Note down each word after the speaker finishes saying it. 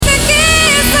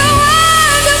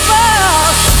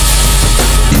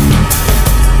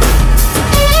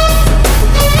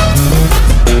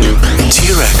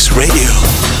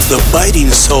the Biting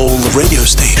Soul radio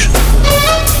station.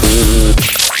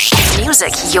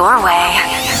 Music your way.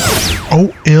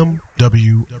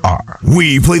 OMWR.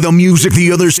 We play the music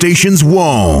the other stations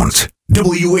won't.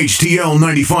 WHTL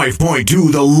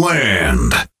 95.2 The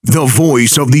Land. The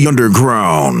voice of the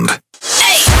underground.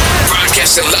 Hey!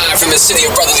 Broadcasting live from the city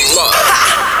of brotherly love.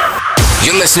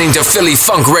 You're listening to Philly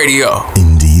Funk Radio.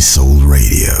 Indie Soul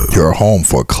Radio. Your home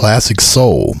for classic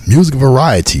soul, music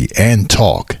variety, and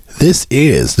talk. This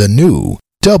is the new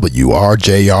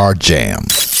WRJR Jam.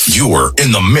 You're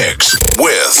in the mix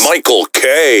with Michael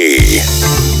K.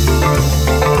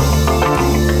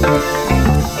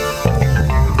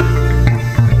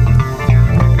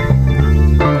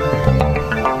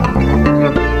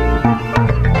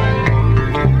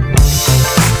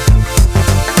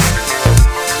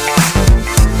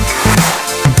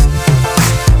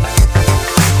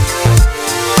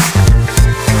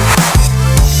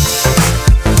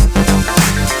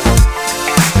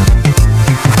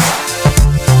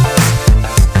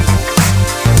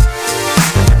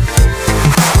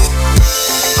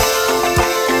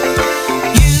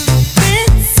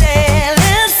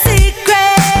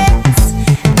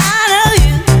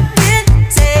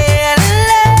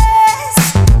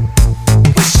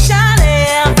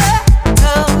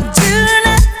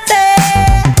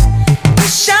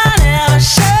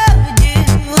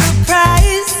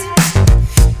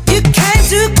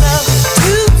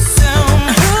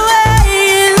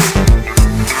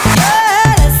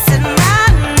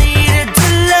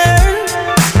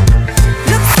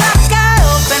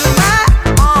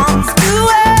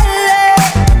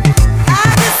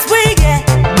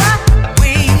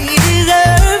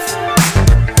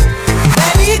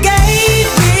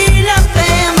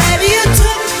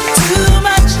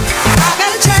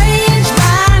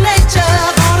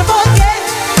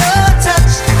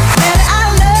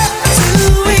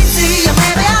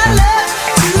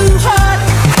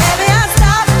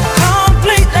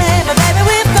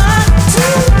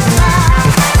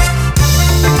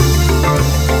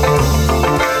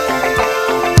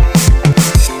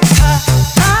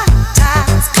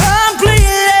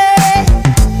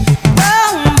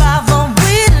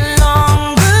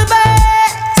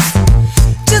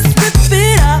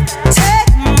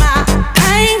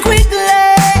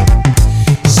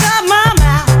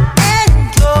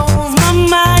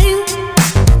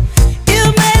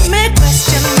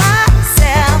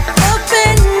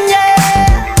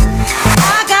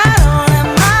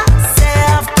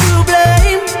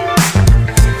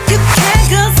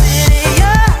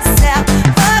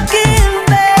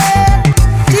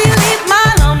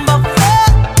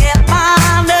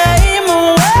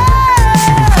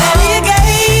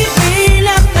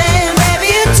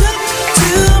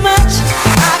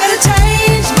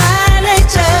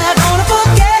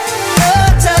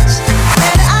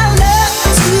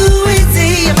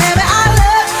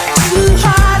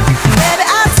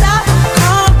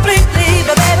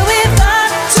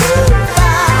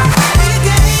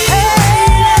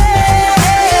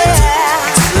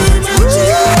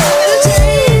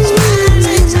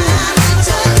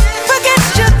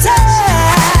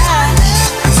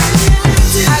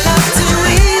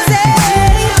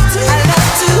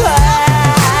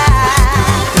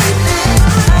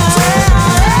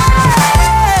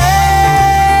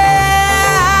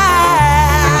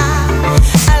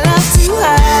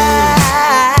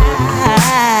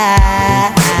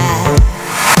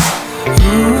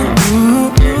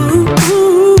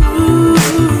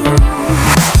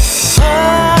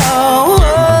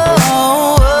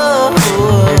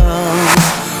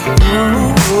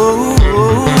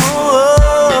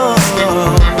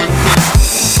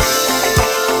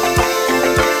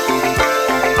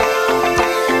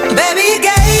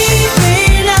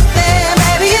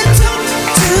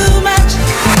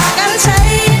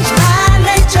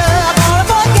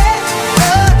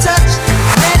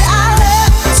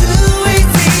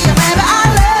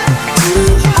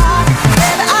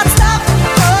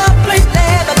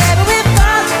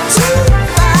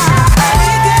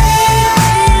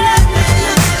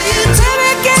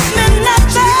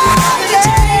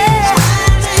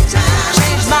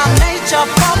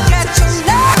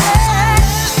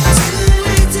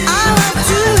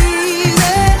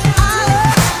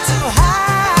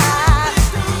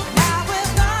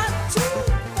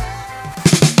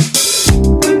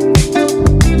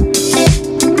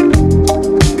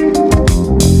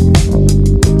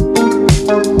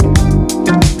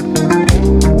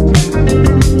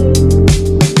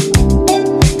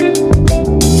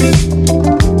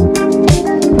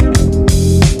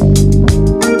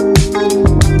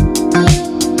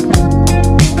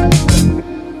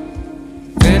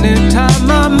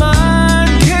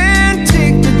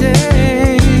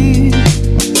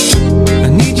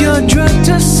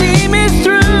 to see me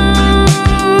through.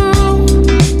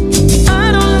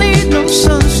 I don't need no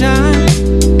sunshine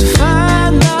to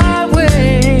find my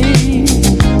way.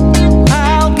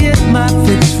 I'll get my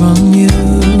fix from you.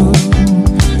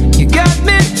 You got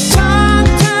me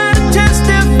tongue-tied,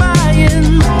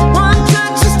 testifying. One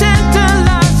touch is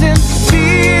tantalizing.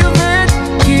 Feel that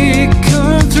kick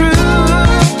come through.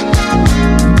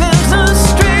 There's a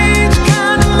strange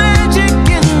kind of magic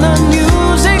in the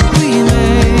music we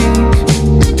make.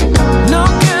 No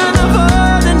kind of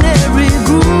ordinary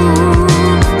groove.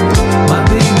 My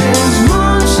baby's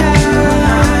moonshine,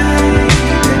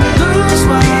 blues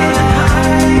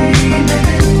wine,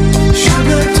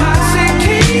 sugar toxic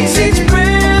keys, each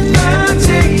breath I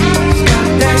take. Got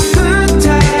that good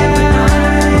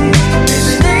time,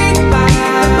 snake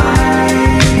bite.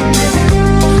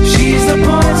 She's the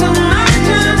poison I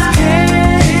just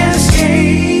can't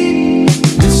escape.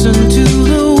 Listen to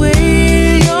the way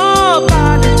your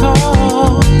body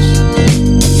talks.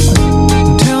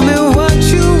 Tell me what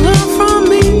you want from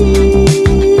me.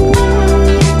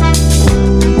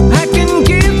 I can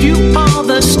give you all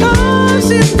the stars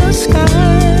in the sky.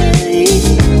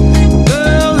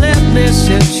 Girl, let me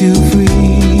set you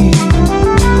free.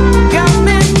 Got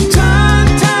me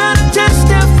tongue-tied,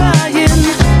 testifying.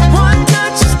 One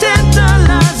touch is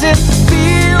tantalizing.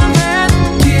 Feel that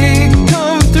kick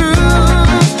come through.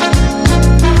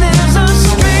 There's a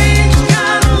strange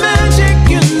kind of magic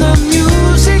in the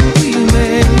music we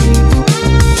make.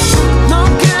 No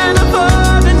kind of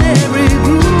ordinary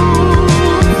groove.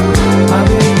 My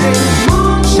baby's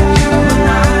moonshine,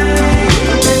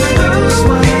 blues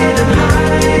wine and high.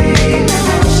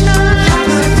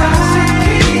 Toxic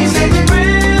keys, each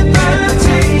breath I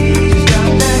take. Got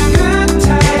that good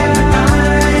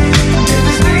time,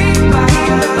 snake bite.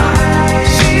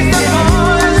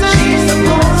 She's the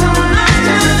poison I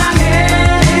just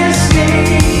can't escape.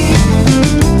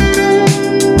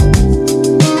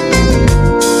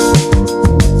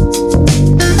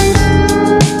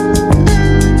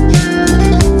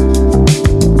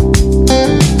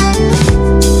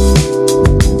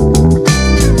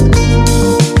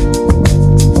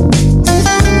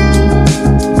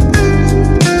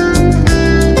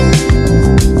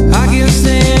 I guess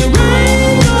there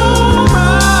ain't no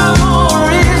rhyme or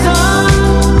reason.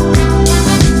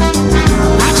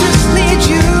 I just need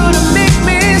you to make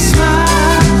me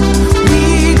smile. We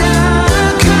got a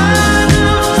kind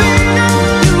of freedom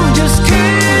you just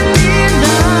can't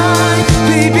deny.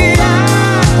 Baby, I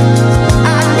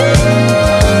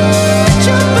need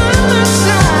you by my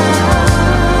side.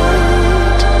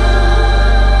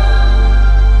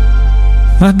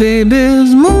 My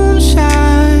baby's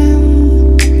moonshine,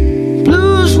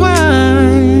 blues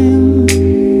wine,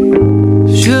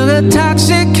 sugar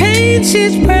toxic can't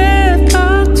she's breath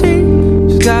I take.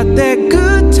 She's got that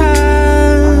good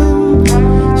time,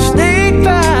 snake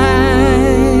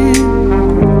bite.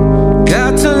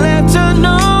 Got to let her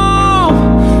know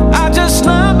I just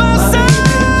love myself.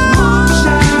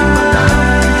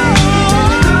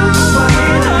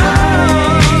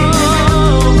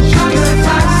 Sugar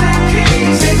toxic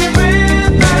keys, each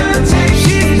breath I take.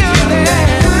 She's got that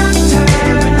good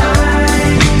time,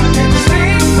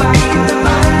 snake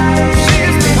bite.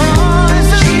 She's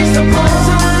the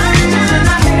poison I just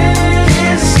can't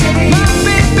escape. My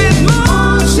baby's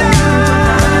moonshine,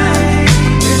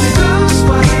 blues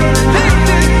wine,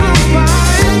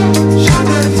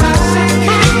 sugar toxic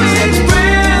keys, each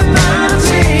breath I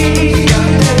take. Got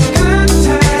that good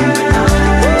time,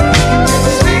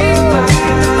 snake bite.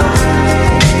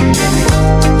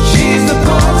 She's the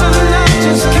poison I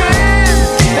just can't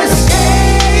escape.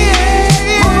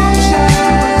 Moonshine,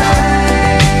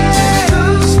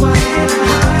 blues wine,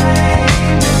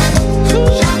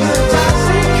 sugar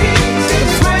toxic keys,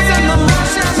 each breath I take.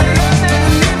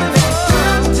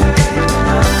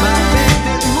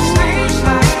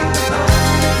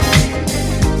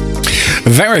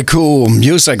 Very cool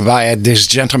music by this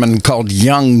gentleman called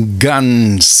Young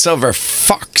Gun Silver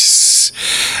Fox.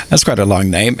 That's quite a long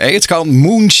name. It's called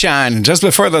Moonshine. Just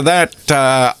before that,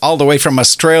 all the way from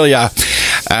Australia,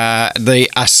 the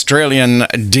Australian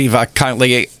diva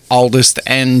Kylie Aldist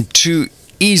and Too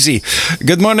Easy.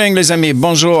 Good morning, les amis.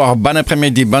 Bonjour. Bon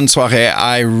après-midi. Bonne soirée.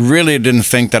 I really didn't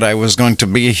think that I was going to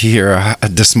be here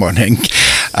this morning.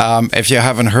 If you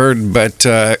haven't heard, but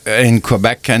in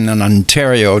Quebec and in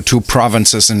Ontario, two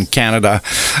provinces in Canada,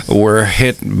 were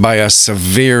hit by a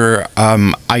severe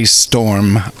ice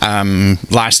storm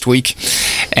last week,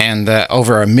 and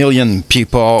over 1 million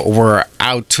people were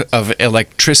out of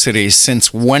electricity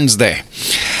since Wednesday.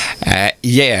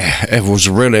 Yeah, it was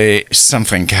really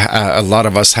something. A lot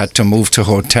of us had to move to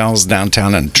hotels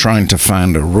downtown and trying to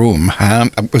find a room.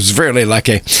 I was really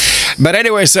lucky. But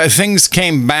anyways, things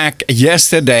came back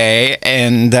yesterday,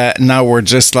 and now we're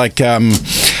just like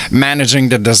managing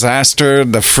the disaster,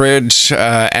 the fridge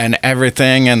and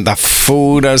everything, and the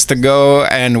food has to go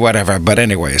and whatever. But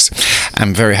anyways,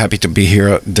 I'm very happy to be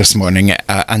here this morning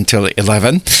until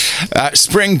 11.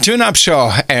 Spring Tune-Up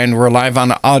Show, and we're live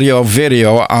on audio,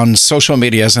 video, on social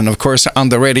medias, and of course on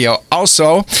the radio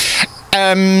also.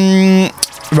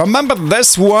 Remember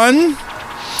this one?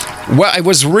 Well, it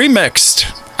was remixed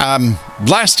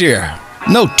last year.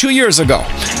 No, 2 years ago.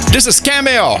 This is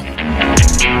Cameo.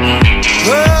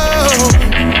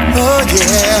 Oh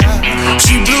yeah.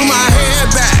 She blew my hair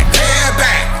back.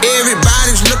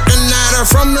 Everybody's looking at her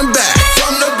from the back.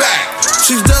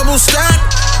 She's double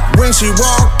stacked. When she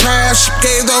walked past, she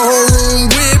gave the whole room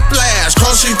whiplash,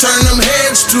 cause she turned them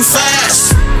heads too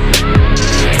fast.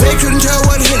 They couldn't tell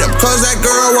what hit him, cause that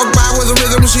girl walked by with a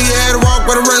rhythm. She had to walk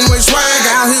with a runway swag,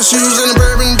 out his shoes in a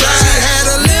bourbon bag. She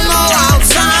had a limo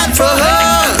outside for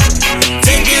her,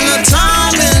 taking her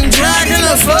time and dragging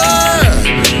her fur.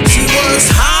 She was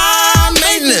high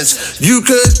maintenance, you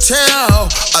could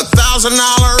tell. $1,000 an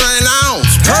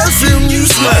ounce perfume you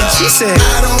smell. She said,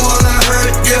 I don't wanna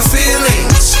hurt your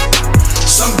feelings.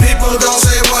 Some people don't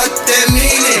say what they're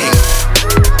meaning.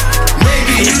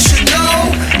 Maybe you should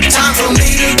know, time for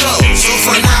me to go. So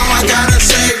for now I gotta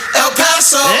say El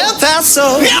Paso. El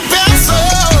Paso. El Paso.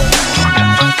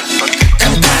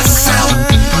 El Paso.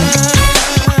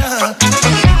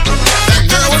 That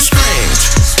girl was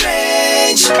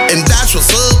strange. And that's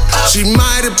what's up. She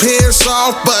might appear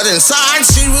soft, but inside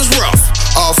she was rough.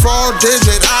 A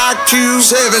 4-digit IQ,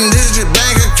 7-digit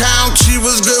bank account. She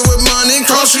was good with money,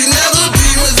 cause she never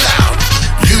be without.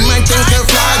 You might think her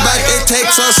fly, but it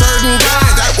takes a certain guy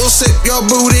that will sit your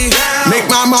booty, make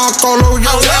my mark all over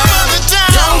your life.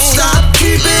 Don't stop,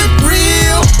 keep it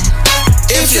real.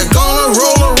 If you're gonna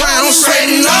roll around,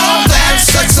 straighten all that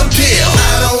sex appeal.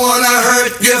 I don't wanna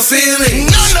hurt your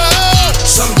feelings. No.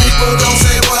 Some people don't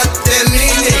say what they're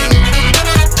meaning.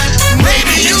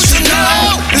 Maybe you should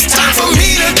know, it's time for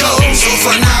me to go. So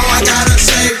for now I gotta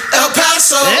say El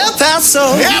Paso. El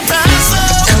Paso. El Paso.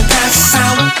 El Paso.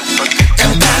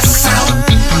 El Paso.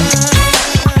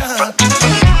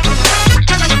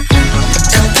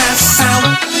 El Paso.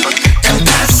 El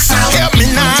Paso. Help me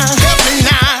now. Help me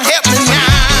now. Help me now.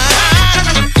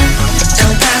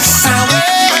 El Paso.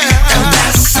 El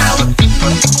Paso.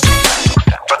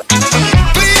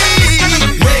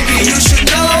 Please. Maybe you should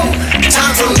know,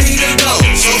 time for me to go.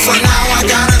 So for now I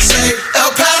gotta say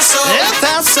El Paso. El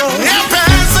Paso. El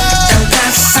Paso. El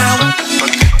Paso.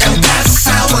 El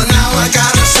Paso. For now I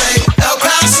gotta say El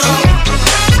Paso.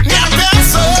 El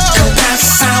Paso. El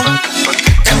Paso.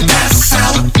 El Paso.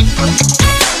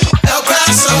 El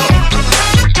Paso. El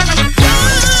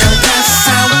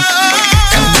Paso.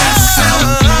 El Paso.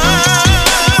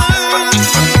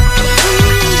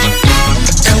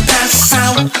 El Paso.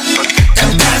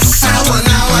 El Paso. For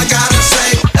now I gotta say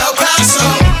El Paso.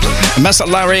 Mr.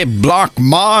 Larry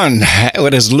Blockman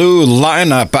with his Lou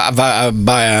lineup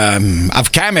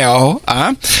of Cameo.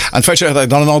 Unfortunately, I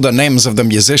don't know the names of the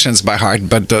musicians by heart,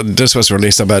 but this was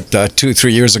released about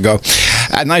 2-3 years ago.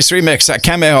 A nice remix,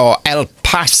 Cameo, El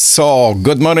Paso.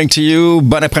 Good morning to you.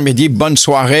 Bon après-midi, bonne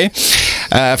soirée.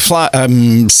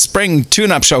 Spring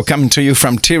Tune-Up Show coming to you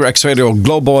from T-Rex Radio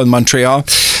Global in Montreal.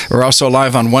 We're also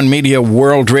live on One Media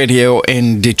World Radio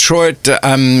in Detroit.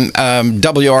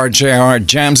 WRJR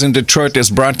Jams in Detroit is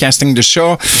broadcasting the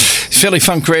show. Philly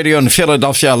Funk Radio in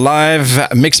Philadelphia live.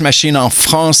 Mix Machine en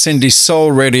France. Indie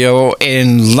Soul Radio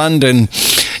in London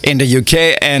in the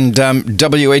UK. And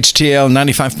WHTL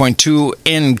 95.2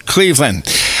 in Cleveland.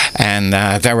 And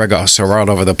there we go. So we're all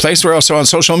over the place. We're also on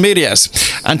social medias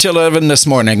until 11 this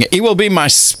morning. He will be my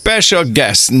special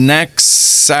guest next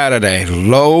Saturday.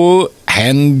 Lo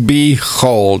and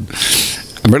behold.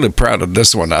 I'm really proud of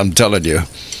this one, I'm telling you.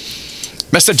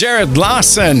 Mr. Jared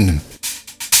Lawson.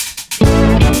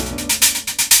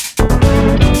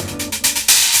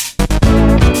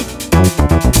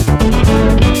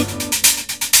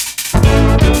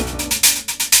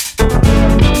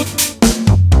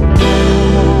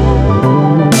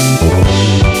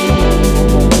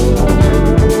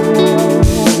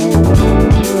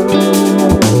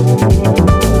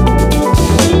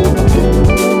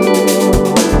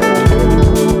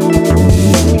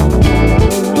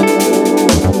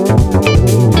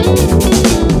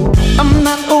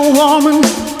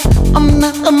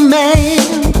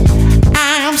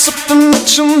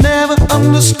 You'll never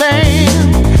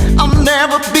understand. I'll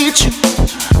never beat you.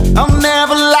 I'll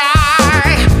never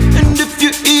lie. And if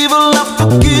you're evil, I'll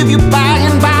forgive you by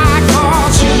and by.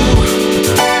 'Cause you,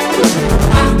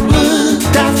 I would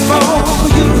die for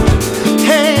you.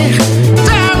 Hey,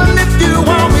 darling, if you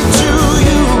want me to,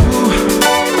 you,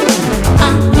 I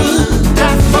would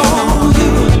die for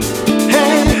you.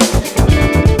 Hey,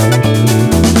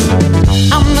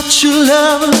 I'm not your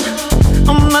lover,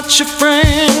 I'm not your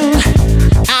friend.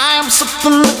 I am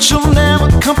something that you'll never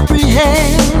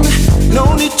comprehend.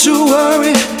 No need to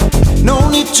worry, no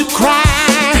need to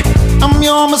cry. I'm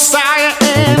your Messiah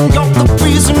and you're the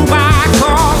reason why.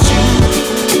 'Cause you,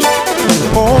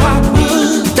 oh, I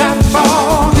would die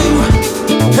for you.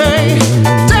 Hey,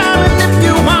 darling, if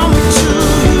you want me to,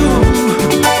 you,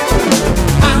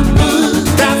 I would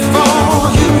die for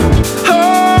you. Oh,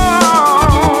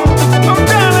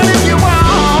 darling, if you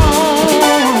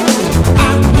want, I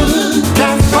would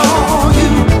die for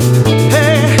you.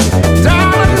 Hey,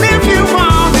 darling, if you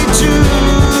want me to,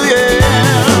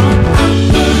 yeah, I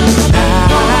would die.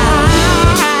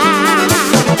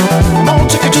 Come on,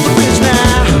 take it to the bridge now.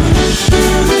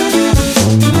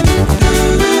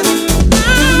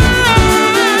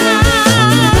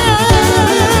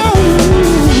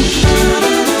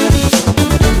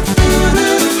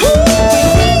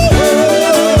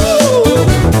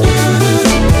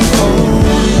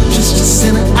 Just a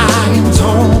sinner, I am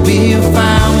told. Be a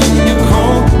fire when you're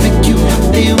cold. Make you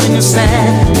happy when you're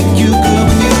sad. Make you good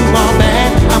when you are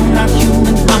bad. I'm not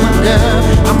human, I'm a dove.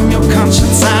 I'm your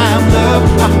conscience, I'm love.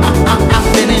 I've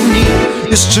been in need.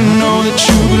 Just to know that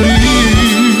you believe.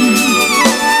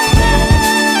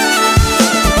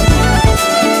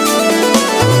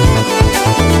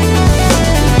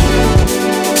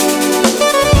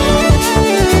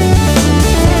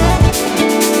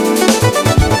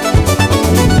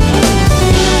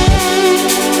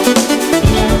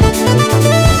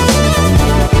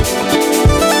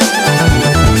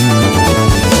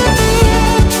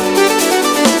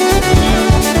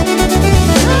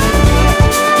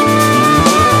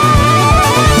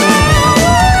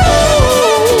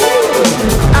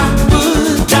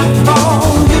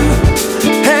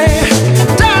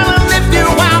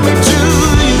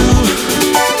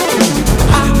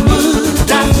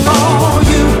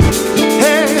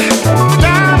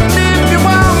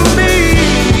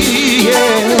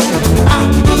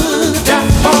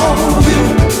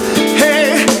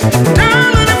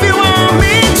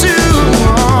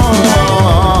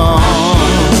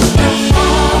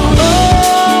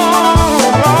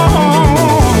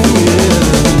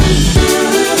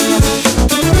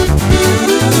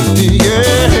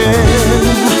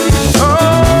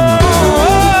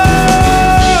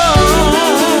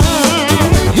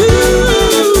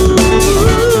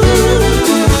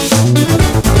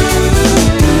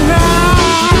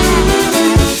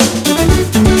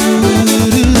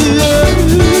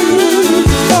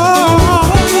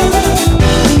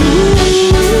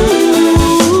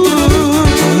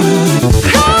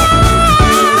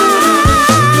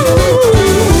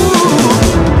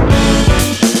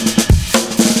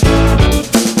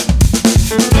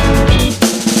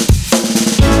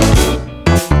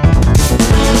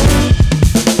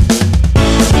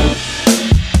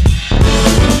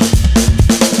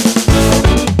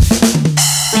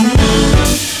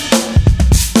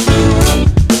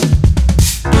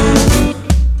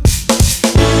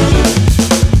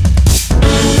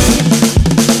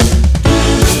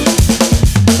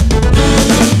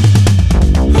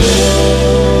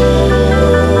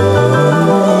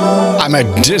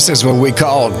 This is what we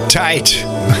call tight.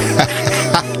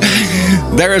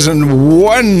 There isn't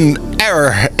one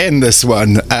error in this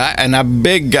one. And a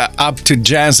big up to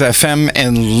Jazz FM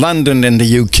in London in the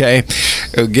UK,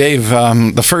 who gave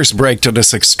the first break to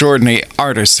this extraordinary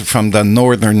artist from the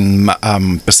northern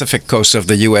Pacific coast of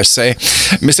the USA,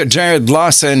 Mr. Jared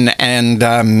Lawson, and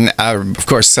of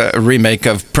course a remake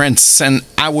of Prince and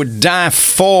I Would Die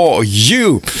For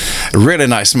You. Really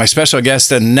nice. My special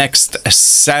guest next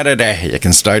Saturday. You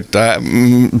can start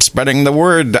spreading the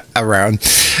word around.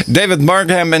 David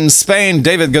Markham in Spain.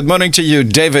 David, good morning to you.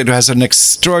 David has an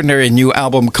extraordinary new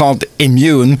album called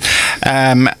Immune.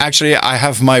 Actually, I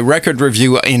have my record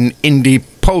review in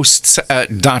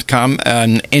indieposts.com,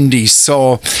 an indie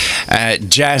soul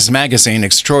jazz magazine,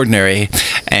 extraordinary.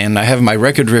 And I have my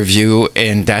record review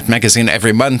in that magazine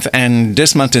every month. And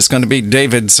this month is going to be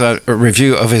David's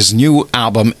review of his new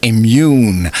album,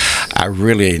 Immune. A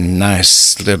really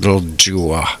nice little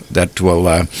jewel that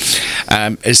will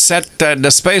set the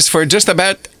space for just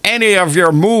about any of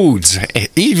your moods.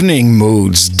 Evening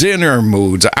moods, dinner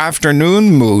moods,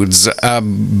 afternoon moods,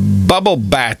 bubble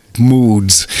bath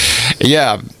moods.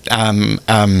 Yeah,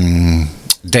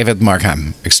 David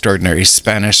Markham, extraordinary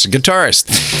Spanish guitarist.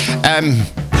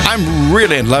 I'm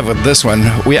really in love with this one.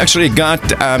 We actually got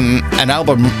an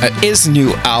album, his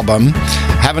new album.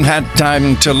 Haven't had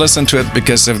time to listen to it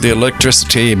because of the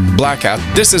electricity blackout.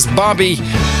 This is Bobby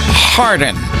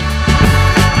Hardin.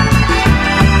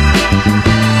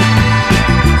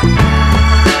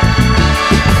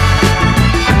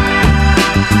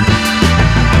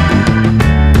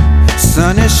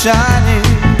 Sun is shining,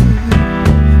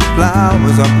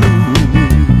 flowers are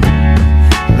blooming,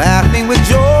 laughing with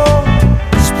joy,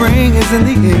 spring is in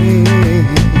the air.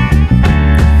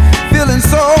 Feeling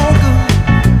so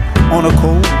good on a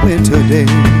cold winter day.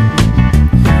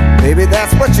 Baby,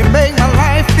 that's what you make my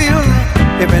life feel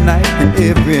like every night and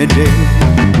every day.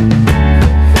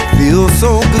 Feels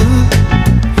so good,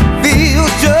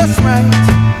 feels just right.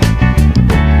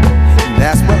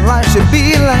 That's what life should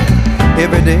be like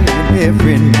every day and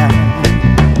every night.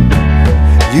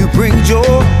 You bring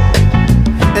joy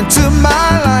into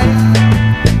my life.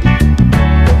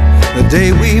 The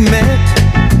day we met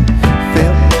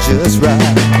felt just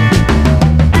right.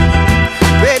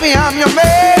 Baby, I'm your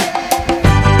man.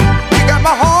 You got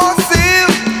my heart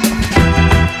sealed.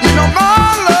 You know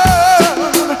my love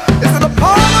is in the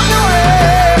palm of your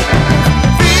hand.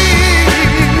 Feel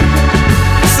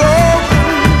so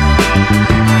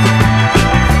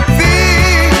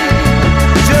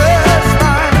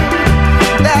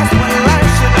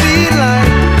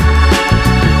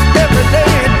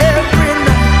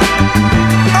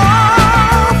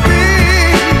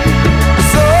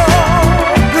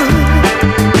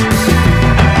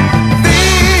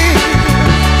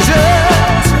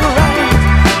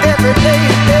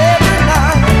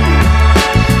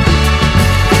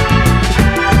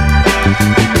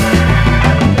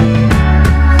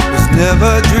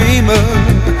never a dreamer,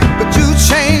 but you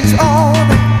changed all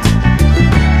that.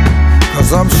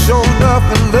 'Cause I'm sure enough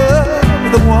in love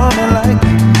with a woman like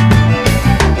you.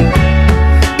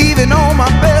 Even on my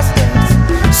best days,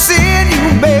 seeing you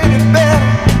made it better.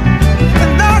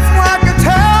 And that's why I can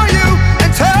tell you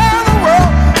and tell the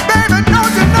world, baby,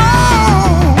 don't you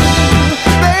know?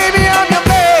 Baby, I'm your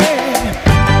man.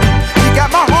 You got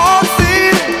my heart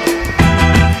sealed.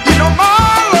 You know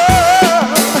my love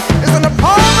is in the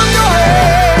palm of your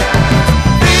hand.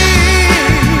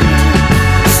 Feel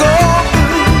so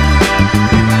good.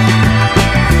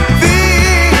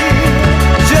 Feel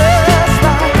just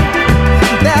right.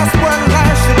 That's what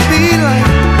life should be like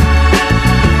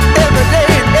every day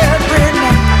and every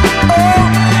night. Oh,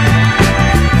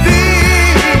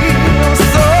 feel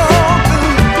so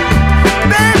good.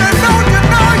 Baby, don't you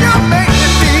know you make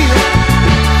me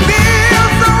feel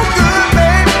so good,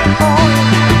 baby. Oh,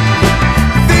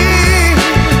 feel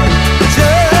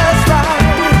just right.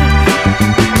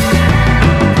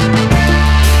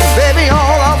 Baby,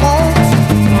 all I want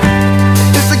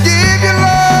is to give you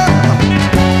love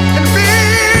and be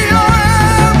your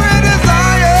every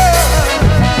desire.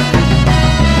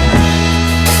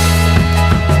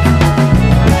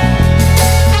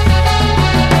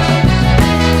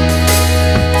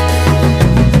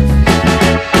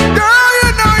 Girl, you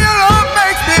know your love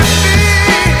makes me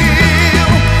feel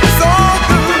so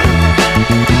good.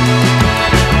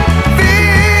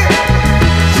 Feel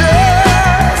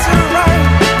just right.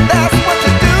 That's what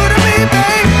you do to me,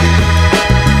 baby.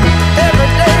 Every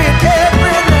day and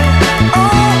every night.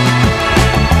 Oh,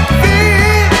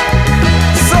 feel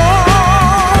so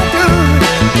good.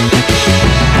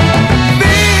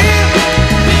 Feel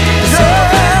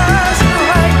just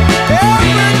right.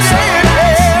 Every day and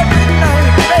every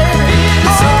night, baby.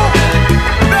 Oh,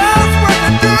 that's what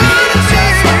you do to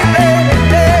me,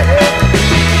 baby.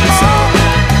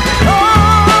 Oh,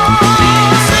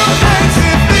 makes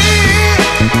me feel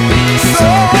so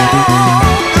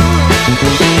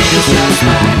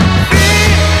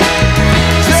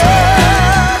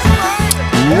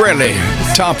Really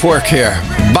top work here.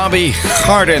 Bobby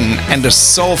Hardin and the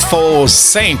Soulful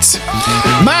Saints.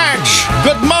 Marge,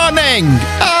 good morning.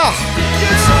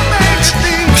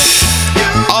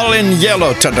 All in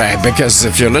yellow today, because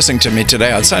if you're listening to me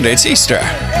today on Sunday, it's Easter.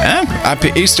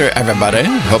 Happy Easter, everybody.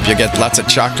 Hope you get lots of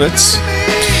chocolates.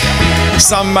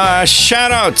 Some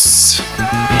shout-outs.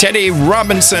 Teddy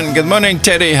Robinson. Good morning,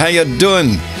 Teddy. How you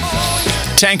doing?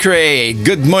 Tankeray,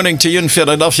 good morning to you in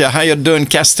Philadelphia. How you doing?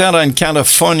 Castella in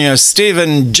California.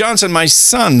 Stephen Johnson, my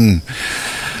son.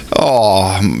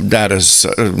 Oh, that's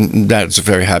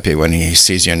very happy when he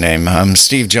sees your name.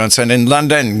 Steve Johnson in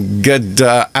London. Good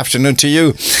afternoon to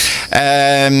you.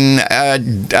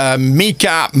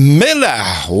 Mika Miller.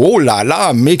 Oh la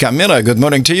la, Mika Miller. Good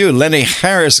morning to you. Lenny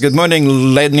Harris. Good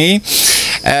morning, Lenny.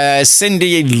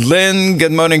 Cindy Lynn,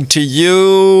 good morning to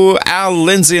you. Al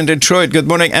Lindsay in Detroit, good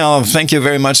morning, Al. Thank you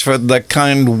very much for the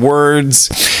kind words.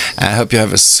 I hope you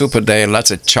have a super day,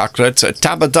 lots of chocolates.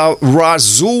 Tabata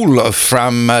Razul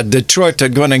from Detroit,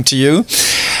 good morning to you.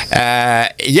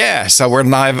 So we're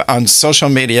live on social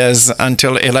medias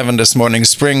until 11 this morning,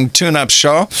 Spring Tune-Up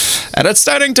Show. And it's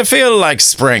starting to feel like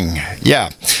spring.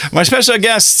 Yeah. My special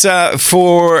guest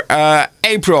for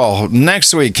April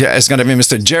next week is going to be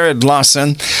Mr. Jared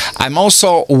Lawson. I'm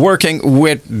also working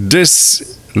with this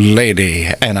lady,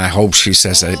 and I hope she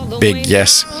says a big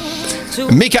yes.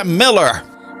 Mika Miller.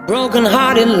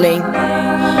 Broken-hearted link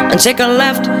and take a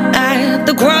left at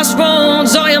the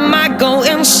crossroads, or you might go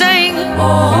insane.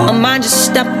 Or might just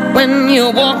step when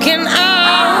you're walking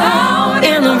out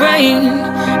in the rain.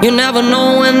 You never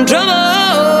know when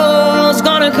trouble's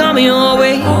gonna come your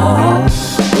way.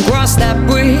 Cross that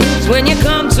bridge when you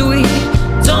come to it.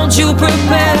 Don't you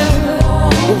prepare?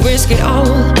 We'll risk it all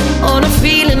on a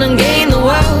feeling and gain the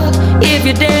world if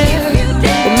you dare.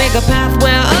 We'll make a path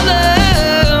where others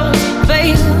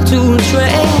to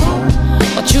tread,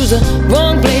 or choose a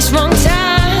wrong place, wrong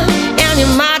time, and you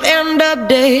might end up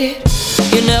dead.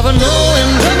 You never know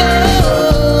when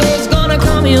trouble's gonna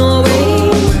come your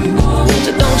way.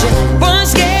 So don't you run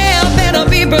scared, better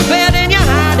be prepared in your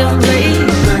hiding place.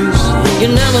 You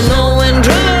never know when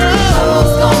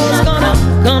trouble's gonna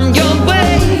come your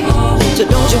way. So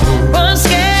don't you run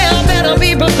scared, better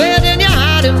be prepared in your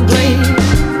hiding place.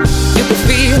 You can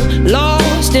feel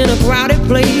lost in a crowded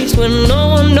place when no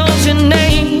one knows your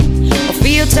name, or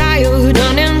feel tired,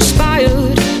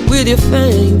 uninspired with your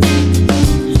fame.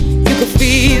 You can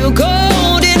feel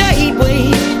cold in a heat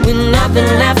wave with nothing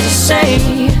left to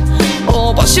say,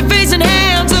 or wash your face and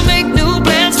hands and make new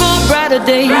plans for a brighter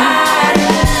day.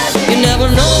 You never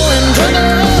know when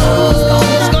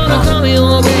trouble's gonna come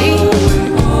your way.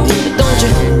 Don't you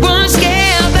run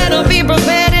scared, better be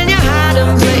prepared in your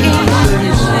hiding place.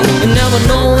 You never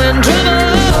know when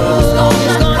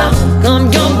trouble's gonna come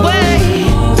your way.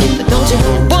 So don't you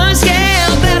run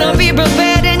scared, better be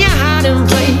prepared in your hiding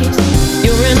place.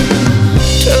 You're in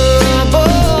trouble.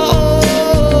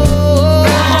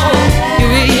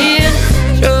 You're in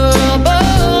trouble.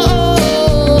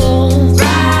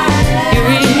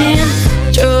 You're in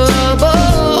trouble.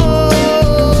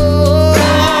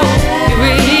 You're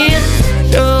in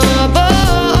trouble.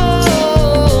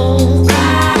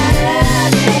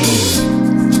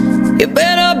 You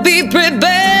better be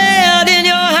prepared in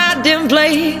your hiding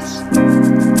place.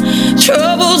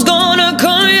 Trouble's gonna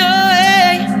come your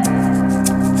way.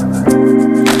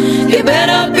 You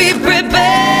better be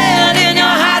prepared in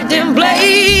your hiding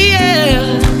place.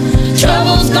 Yeah.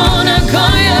 Trouble's gonna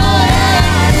come your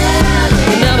way.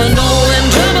 You never know when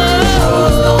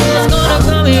trouble's gonna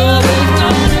come your way.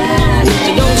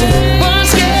 So don't you run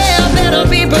scared, better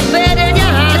be prepared in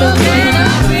your hiding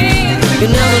place. You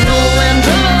never know when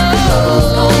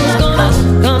trouble's gonna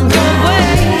come your way.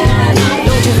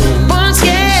 Don't you run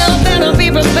scared, better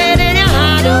be prepared in your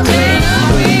hiding place.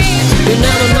 You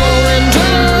never know when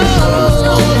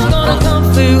trouble's gonna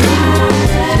come through.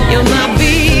 You might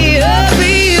be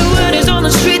every word is on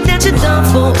the street that you done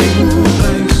for.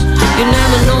 You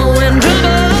never know when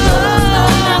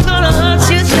trouble's gonna hunt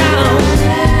you down.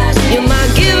 You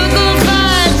might give a good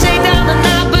fight, take down the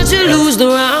night, but you lose the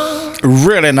round.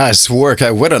 Really nice work.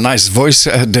 What a nice voice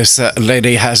this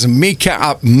lady has.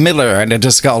 Mika Miller, and it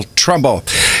is called Trouble.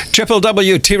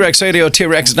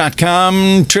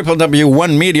 www.TRexRadio.com,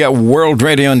 www.1Media World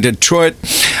Radio in Detroit,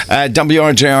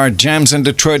 WRJR Jams in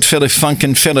Detroit, Philly Funk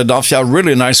in Philadelphia.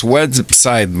 Really nice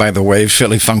website, by the way,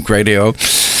 Philly Funk Radio.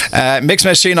 Mix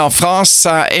Machine en France,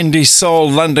 Indie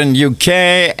Soul London, UK,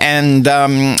 and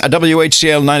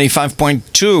WHTL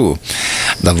 95.2,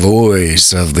 the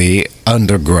voice of the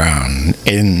underground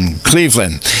in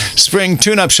Cleveland. Spring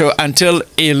Tune-Up Show until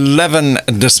 11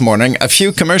 this morning. A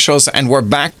few commercials, and we're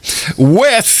back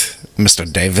with Mr.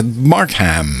 David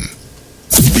Markham.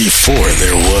 Before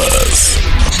there was.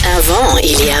 Avant,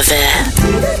 il y avait.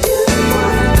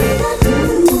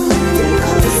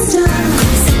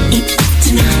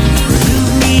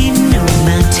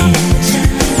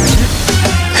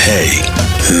 Hey,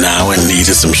 now I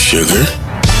needed some sugar.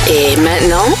 Et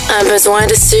maintenant, un besoin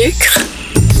de sucre?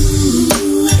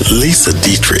 Lisa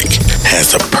Dietrich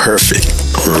has a perfect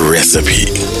recipe.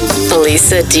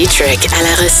 Lisa Dietrich a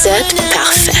la recette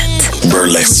parfaite.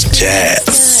 Burlesque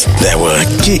jazz that will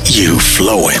get you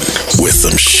flowing with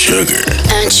some sugar.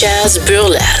 Un jazz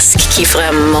burlesque qui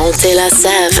fera monter la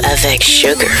sève avec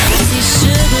sugar.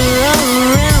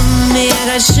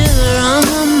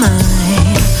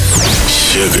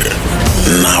 Sugar.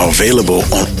 Now available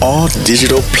on all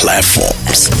digital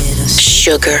platforms.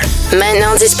 Sugar.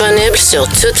 Maintenant disponible sur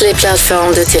toutes les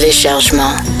plateformes de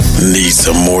téléchargement. Need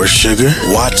some more sugar?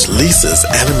 Watch Lisa's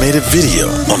animated video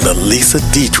on the Lisa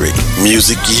Dietrich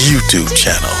Music YouTube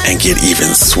channel and get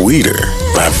even sweeter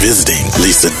by visiting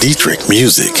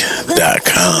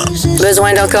lisadietrichmusic.com.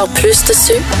 Besoin d'encore plus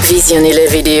dessus? Visionnez la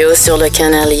vidéo sur le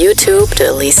canal YouTube de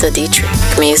Lisa Dietrich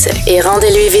Music et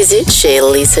rendez-lui visite chez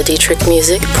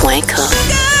lisadietrichmusic.com.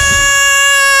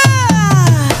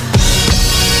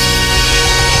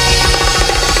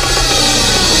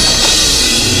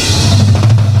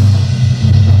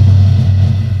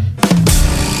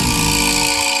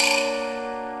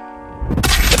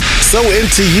 So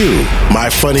Into You, My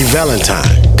Funny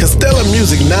Valentine. Castella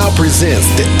Music now presents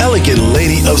the elegant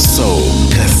lady of soul,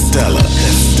 Castella.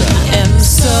 And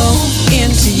so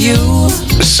into you.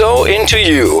 So Into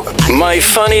You, My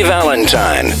Funny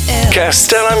Valentine.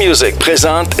 Castella Music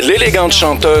présente l'élégante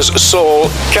chanteuse soul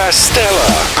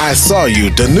Castella. I Saw You,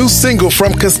 the new single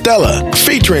from Castella,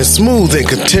 featuring smooth and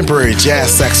contemporary jazz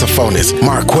saxophonist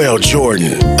Marquel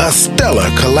Jordan. A stellar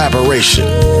collaboration.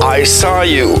 I Saw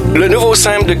You, le nouveau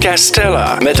simple de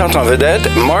Castella, mettant en vedette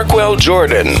Marquel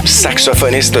Jordan,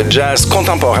 saxophoniste jazz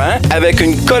contemporain, avec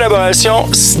une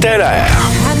collaboration stellaire.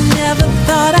 I never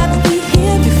thought I'd be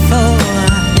here before.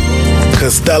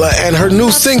 Castella and her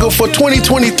new single for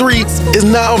 2023 is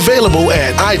now available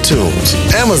at iTunes,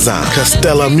 Amazon,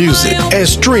 Castella Music, and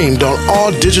streamed on all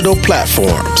digital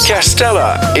platforms.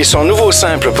 Castella et son nouveau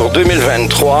simple pour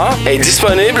 2023 est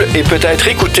disponible et peut être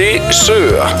écouté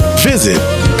sur Visit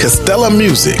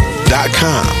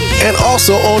castellamusic.com and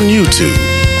also on YouTube.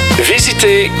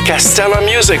 Visitez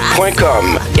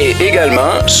castellamusic.com et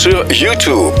également sur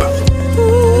YouTube.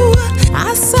 Ooh,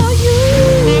 I saw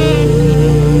you.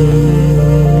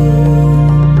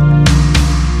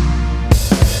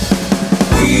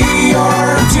 We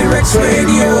are T-Rex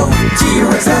Radio,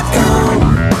 T-Rex.com.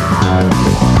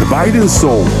 The Biden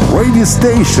Soul Radio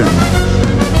Station.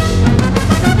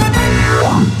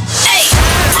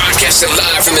 Broadcasting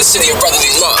live from the city of brotherly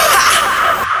love.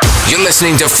 You're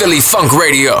listening to Philly Funk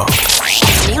Radio.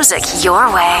 Music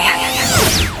your way.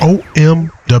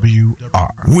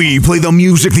 OMWR. We play the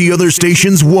music the other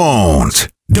stations won't.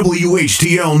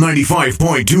 WHTL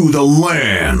 95.2 The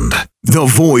Land. The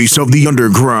voice of the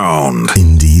underground.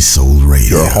 Indie Soul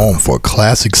Radio. Your home for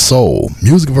classic soul,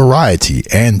 music variety,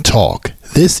 and talk.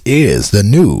 This is the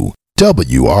new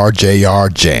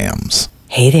WRJR Jams.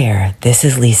 Hey there, this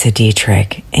is Lisa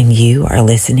Dietrich, and you are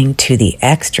listening to the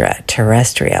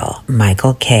extraterrestrial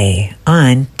Michael K.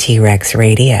 on T-Rex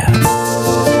Radio.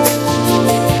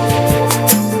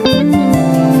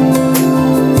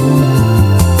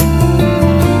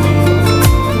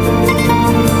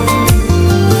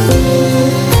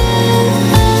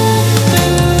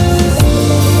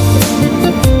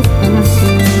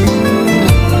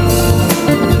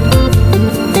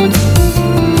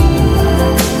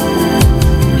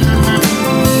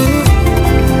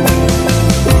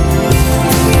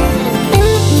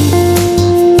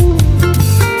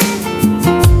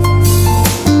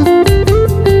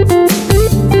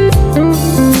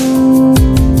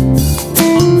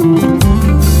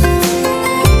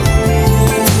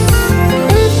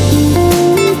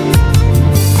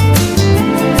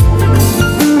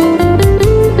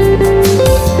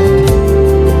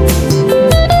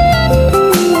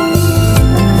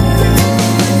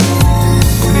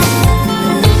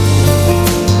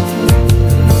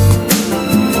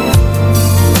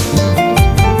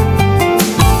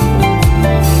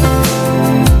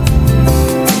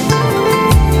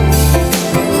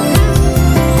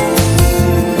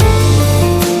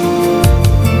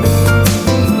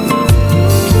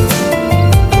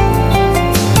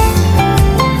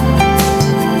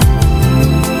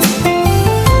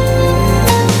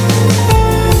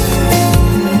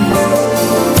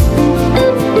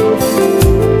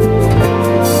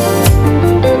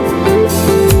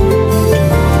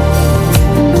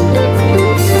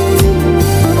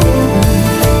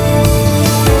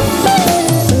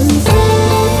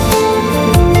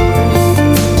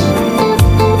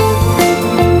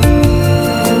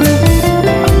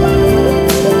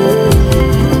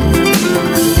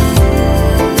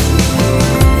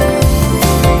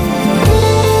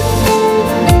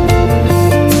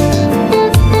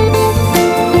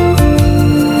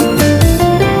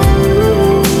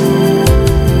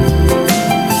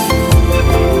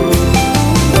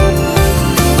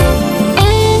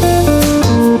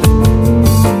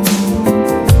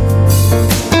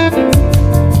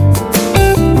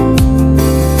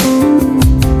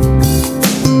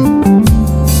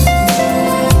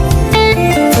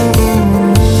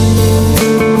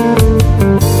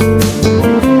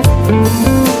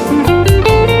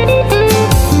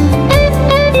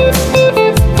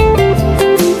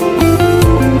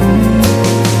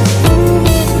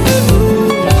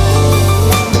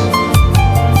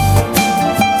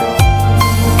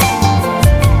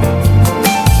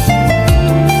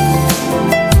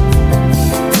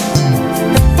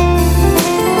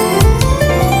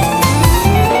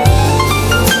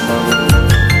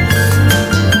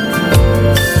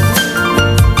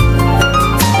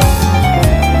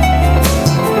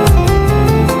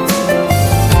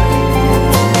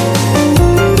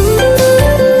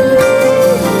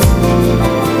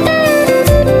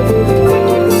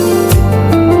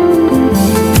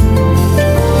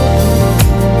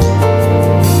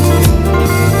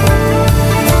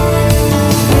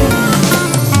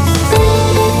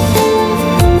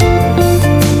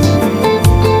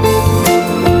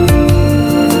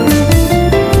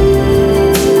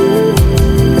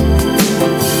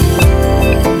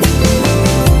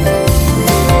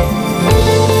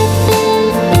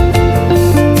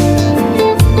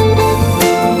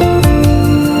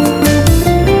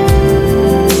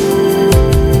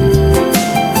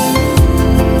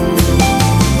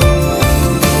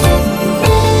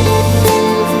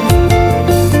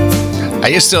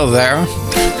 you still there?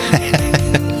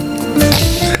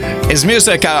 His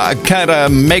music kind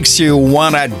of makes you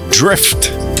want to drift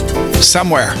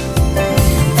somewhere.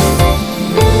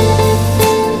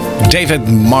 David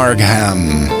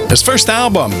Margham, his first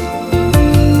album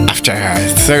after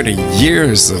 30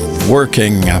 years of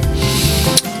working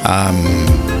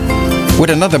with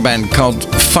another band called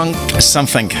Funk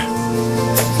Something,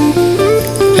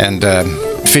 and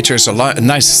features a lot of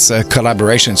nice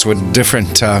collaborations with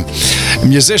different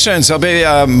musicians. It'll be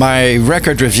my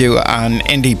record review on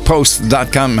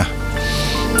indiepost.com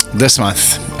this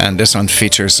month, and this one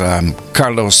features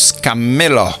Carlos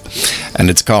Camilo, and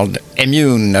it's called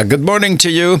Immune. Good morning to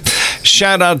you.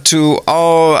 Shout out to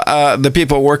all the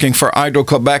people working for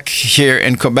Hydro-Quebec here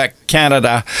in Quebec,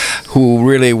 Canada, who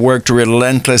really worked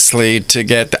relentlessly to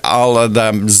get all of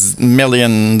the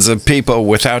millions of people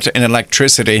without any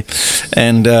electricity.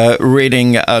 And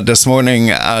reading this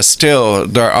morning, still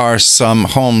there are some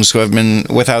homes who have been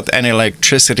without any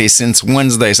electricity since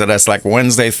Wednesday. So that's like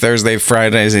Wednesday, Thursday,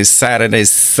 Friday, Saturday,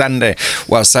 Sunday.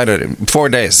 Well, Saturday, 4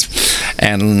 days.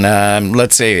 And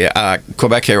let's say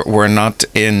Quebec here, we're not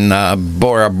in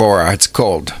Bora Bora. It's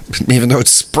cold, even though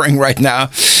it's spring right now.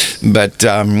 But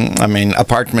I mean,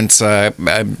 apartments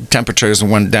temperatures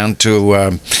went down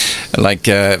to like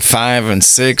 5 and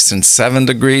 6 and 7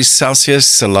 degrees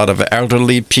Celsius. A lot of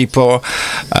elderly people.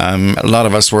 A lot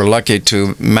of us were lucky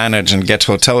to manage and get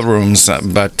hotel rooms,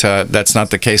 but that's not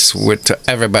the case with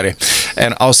everybody.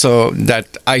 And also,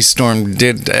 that ice storm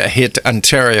did hit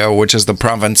Ontario, which is the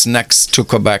province next to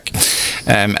Quebec.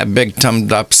 A big thumb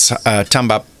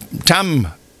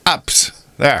ups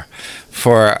there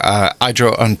for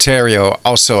Hydro Ontario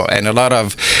also, and a lot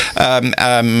of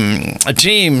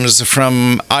teams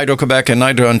from Hydro Quebec and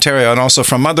Hydro Ontario, and also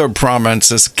from other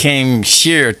provinces, came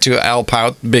here to help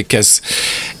out because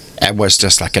it was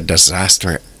just like a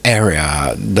disaster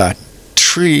area. The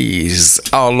trees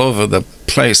all over the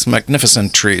place,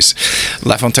 magnificent trees.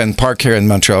 La Fontaine Park here in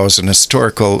Montreal is an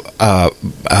historical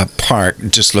park.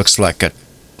 It just looks like a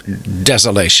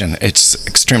desolation. It's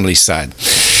extremely sad.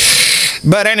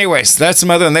 But anyways, that's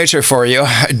Mother Nature for you.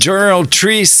 Joel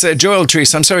Treese,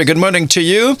 good morning to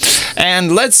you.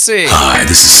 And let's see. Hi,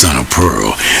 this is Son of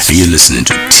Pearl, and you're listening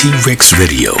to T-Rex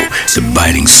Radio, the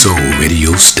Biting Soul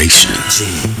radio station.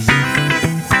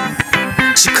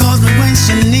 She calls me when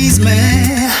she needs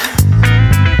me,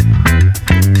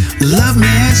 love me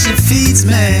and she feeds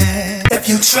me. If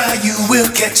you try, you will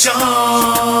catch on.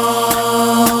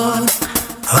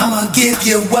 I'ma give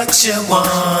you what you want.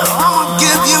 I'ma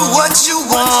give you what you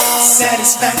want.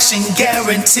 Satisfaction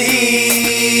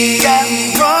guaranteed.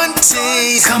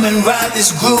 Guaranteed. Come and ride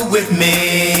this groove with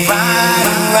me.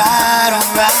 Ride.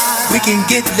 We can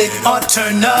get lit or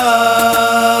turn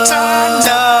up.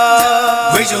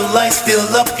 Raise your lights, fill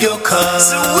up your cup.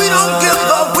 So we don't give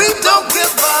up.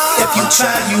 If you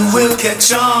try, you will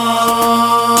catch on.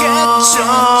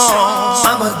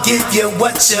 I'ma give you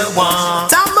what you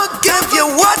want. I'ma give you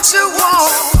what you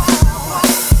want.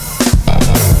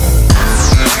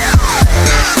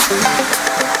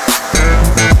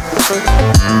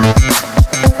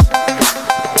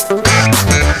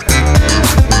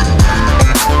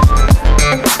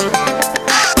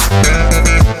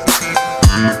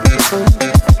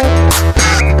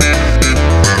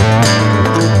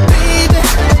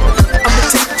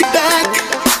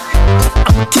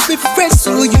 Fresh,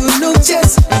 so you know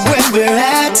just where we're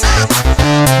at.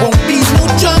 Won't be no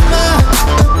drama,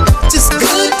 just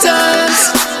good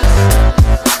times.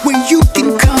 When you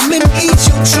can come and ease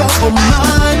your trouble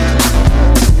mind.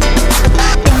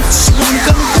 Don't you wanna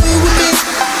come through with me?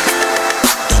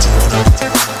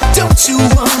 Don't you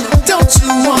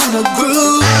wanna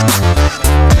groove?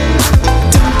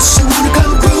 Don't you wanna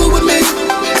come through with me?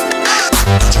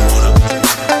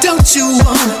 Don't you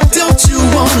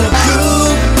wanna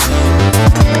groove?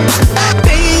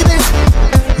 Baby,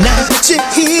 now that you're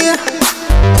here,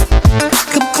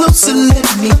 come closer, let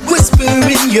me whisper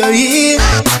in your ear.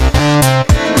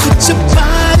 Put your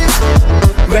body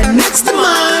right next to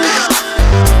mine,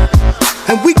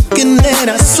 and we can let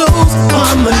our souls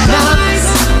harmonize.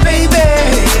 Baby,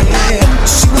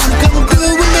 don't you wanna come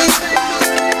through with me?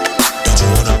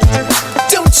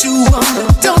 Don't you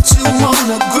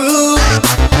wanna groove?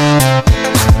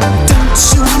 Don't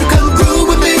you wanna come groove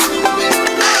with me?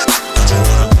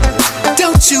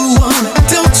 Don't you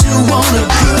wanna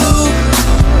groove?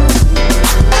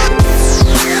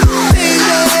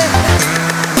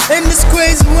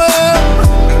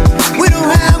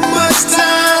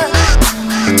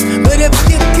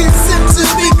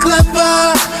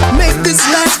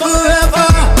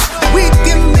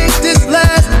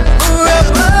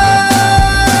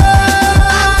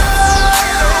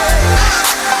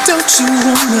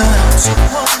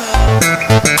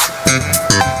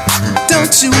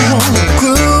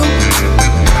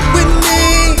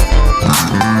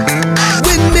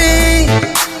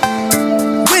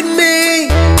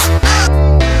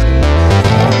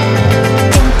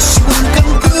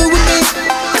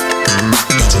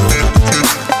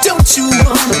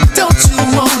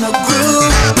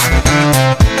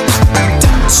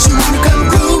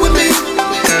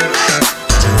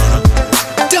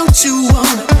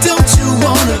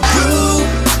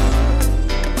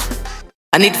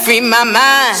 need to free my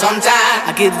mind. Sometimes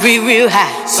I get real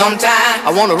high. Sometimes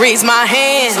I wanna raise my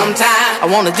hand. Sometimes I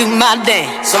wanna do my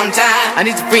dance. Sometimes I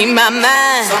need to free my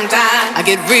mind. Sometimes I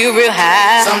get real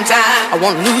high. Sometimes I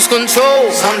wanna lose control.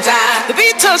 Sometimes the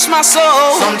beat touch my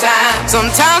soul. Sometimes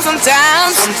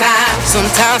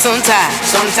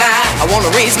I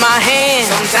wanna raise my hand.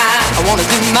 Sometimes I wanna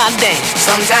do my dance.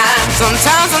 Sometimes I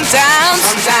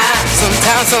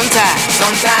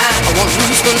wanna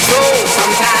lose control.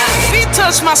 Sometimes the beat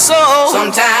touch my soul.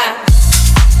 Sometimes.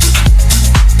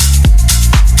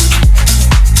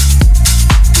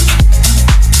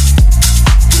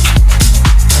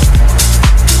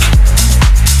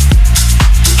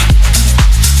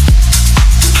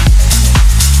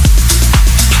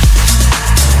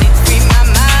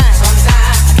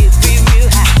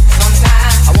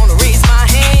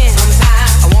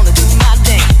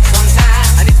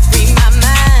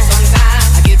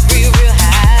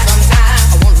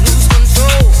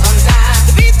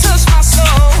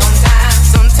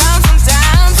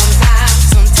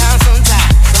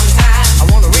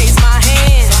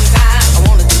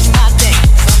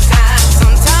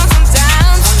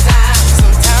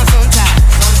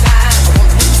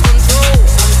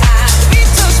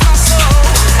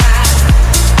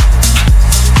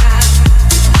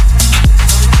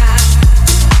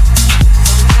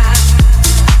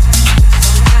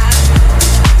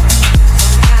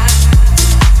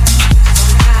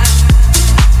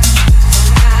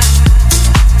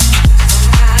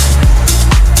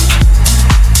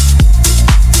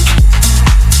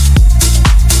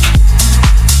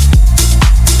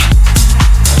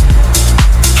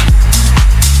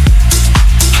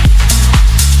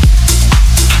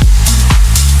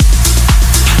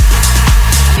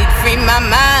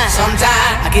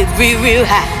 Real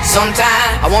high.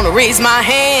 Sometimes I wanna raise my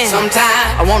hand.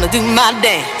 Sometimes I wanna do my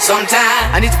dance. Sometimes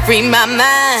I need to free my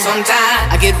mind.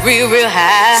 Sometimes I get real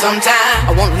high. Sometimes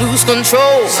I wanna lose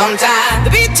control. Sometimes the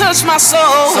beat touch my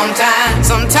soul. Sometimes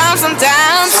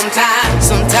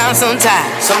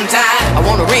I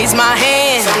wanna raise my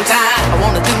hand. Sometimes I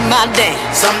wanna do my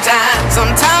dance. Sometimes I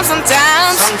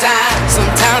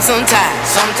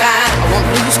wanna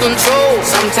lose control.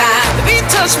 Sometimes the beat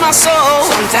touch my soul.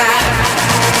 Sometimes.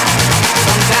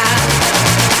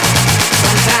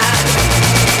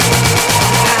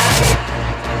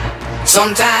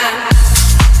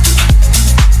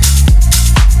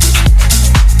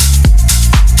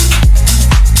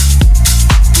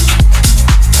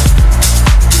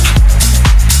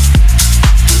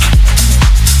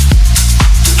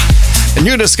 A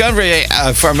new discovery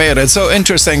for me. It's so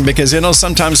interesting because,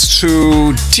 sometimes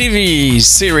through TV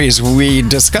series we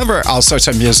discover all sorts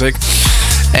of music.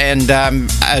 And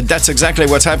that's exactly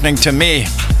what's happening to me.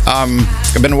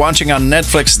 I've been watching on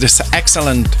Netflix this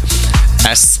excellent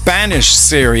Spanish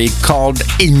series called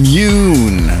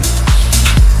Immune.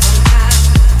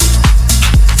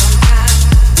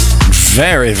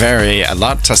 Very, very, a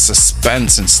lot of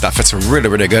suspense and stuff. It's really,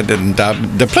 really good. And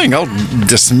they're playing all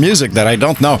this music that I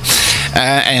don't know.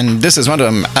 And this is one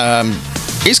of them.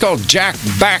 He's called Jack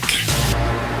Beck.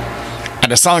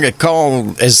 And the song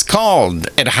is called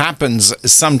It Happens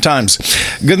Sometimes.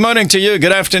 Good morning to you.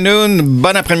 Good afternoon.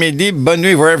 Bon après-midi. Bonne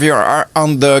nuit wherever you are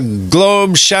on the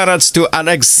globe. Shout-outs to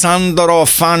Alexandro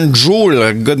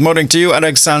Fanjoul. Good morning to you,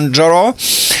 Alexandro.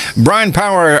 Brian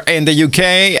Power in the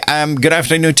UK. Good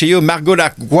afternoon to you. Margot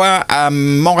Lacroix à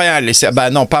Montréal.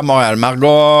 Non, pas Montréal.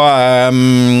 Margot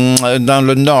dans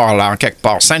le nord, là, en quelque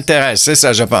part. Sainte-Thérèse, c'est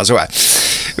ça, je pense, ouais.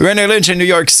 Renee Lynch in New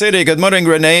York City. Good morning,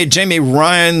 Renee. Jamie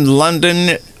Ryan,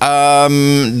 London.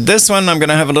 This one I'm going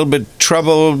to have a little bit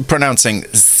trouble pronouncing.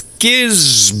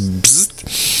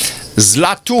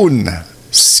 Zlatoon.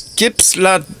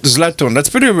 Zlatoon. That's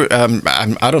pretty...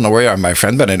 I don't know where you are, my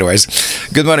friend, but anyways.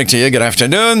 Good morning to you. Good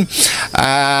afternoon.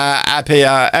 Happy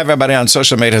everybody on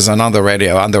social media is on the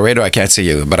radio. On the radio, I can't see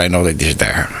you, but I know that you're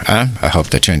there. I hope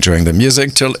that you're enjoying the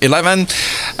music till 11.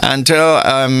 Until,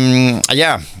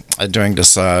 during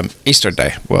this Easter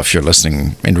day. Well, if you're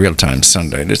listening in real time,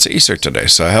 Sunday. It's Easter today,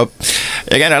 so I hope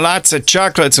you get lots of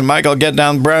chocolates. And Michael Get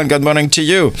Down Brown, good morning to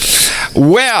you.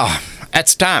 Well,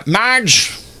 it's time.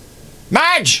 Marge!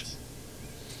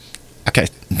 Okay,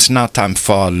 it's now time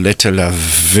for a little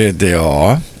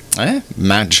video.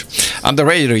 Madge. On the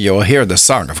radio, you'll hear the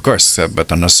song, of course,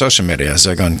 but on the social media,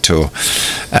 you're going to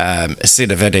see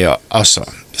the video also.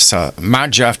 So,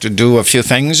 Madge, you have to do a few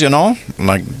things,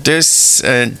 like this.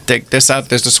 Take this out.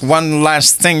 There's just one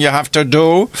last thing you have to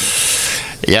do.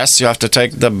 Yes, you have to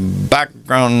take the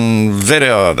background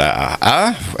video there.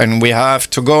 And we have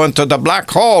to go into the black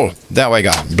hole. There we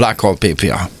go. Black hole,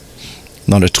 PPR.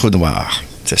 Dans le trou noir.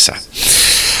 C'est ça.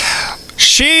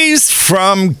 She's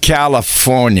from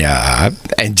California,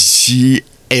 and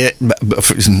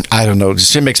I don't know,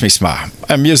 she makes me smile.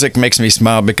 Her music makes me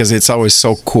smile because it's always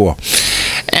so cool.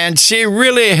 And she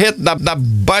really hit the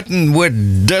button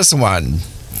with this one.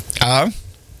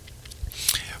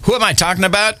 Who am I talking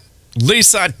about?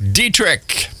 Lisa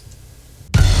Dietrich.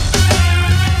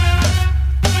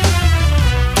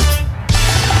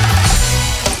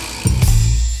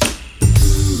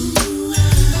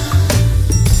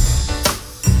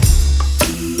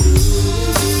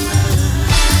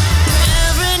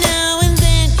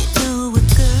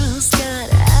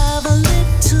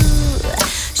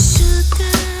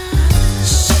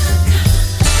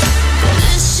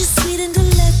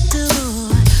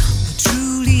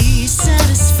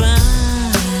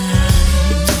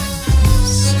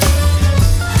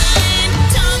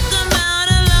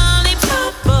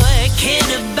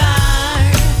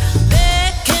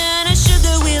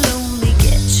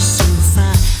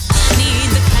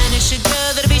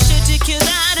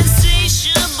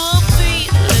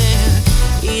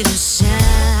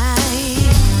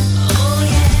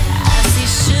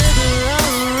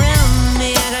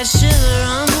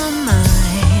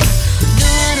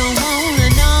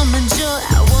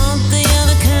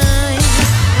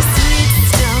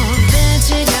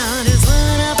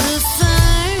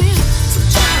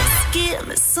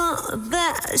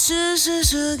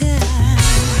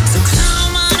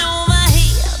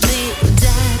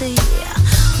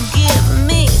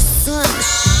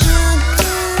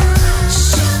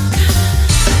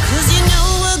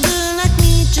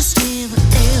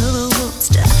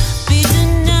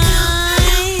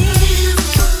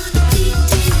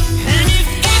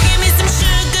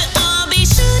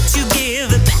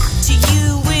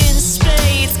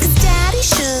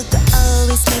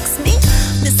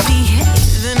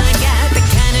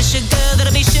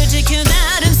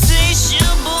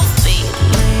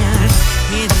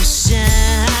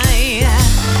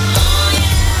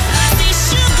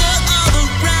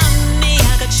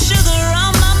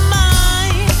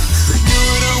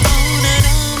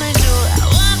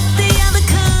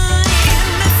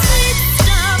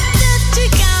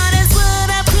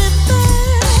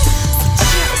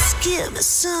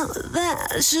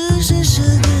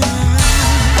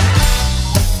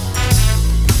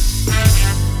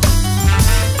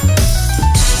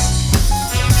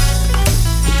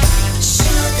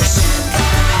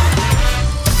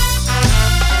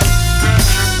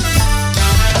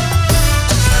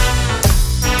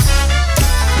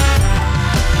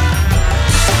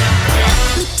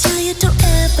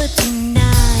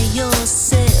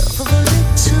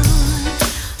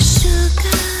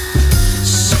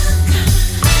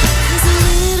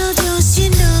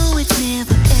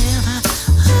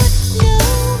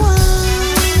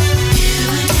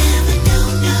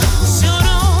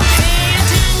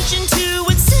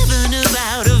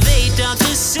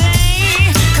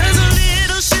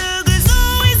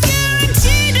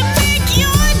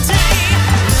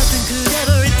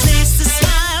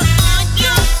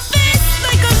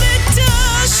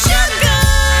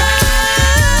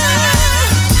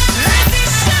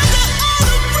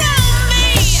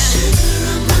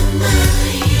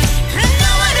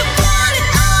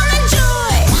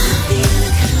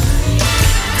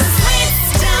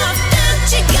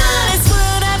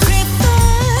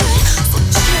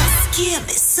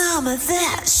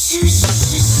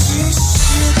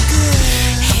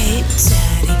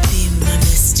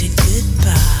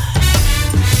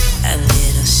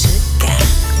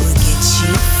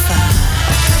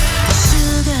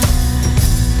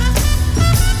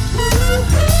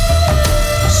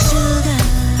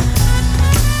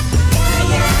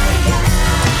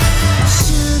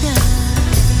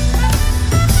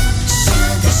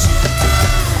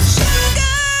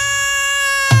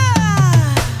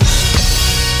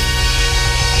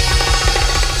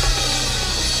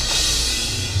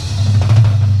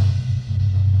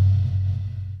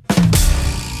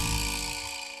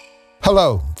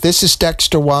 Hello, this is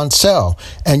Dexter Wansell,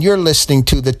 and you're listening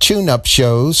to the Tune-Up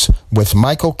Shows with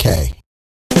Michael K.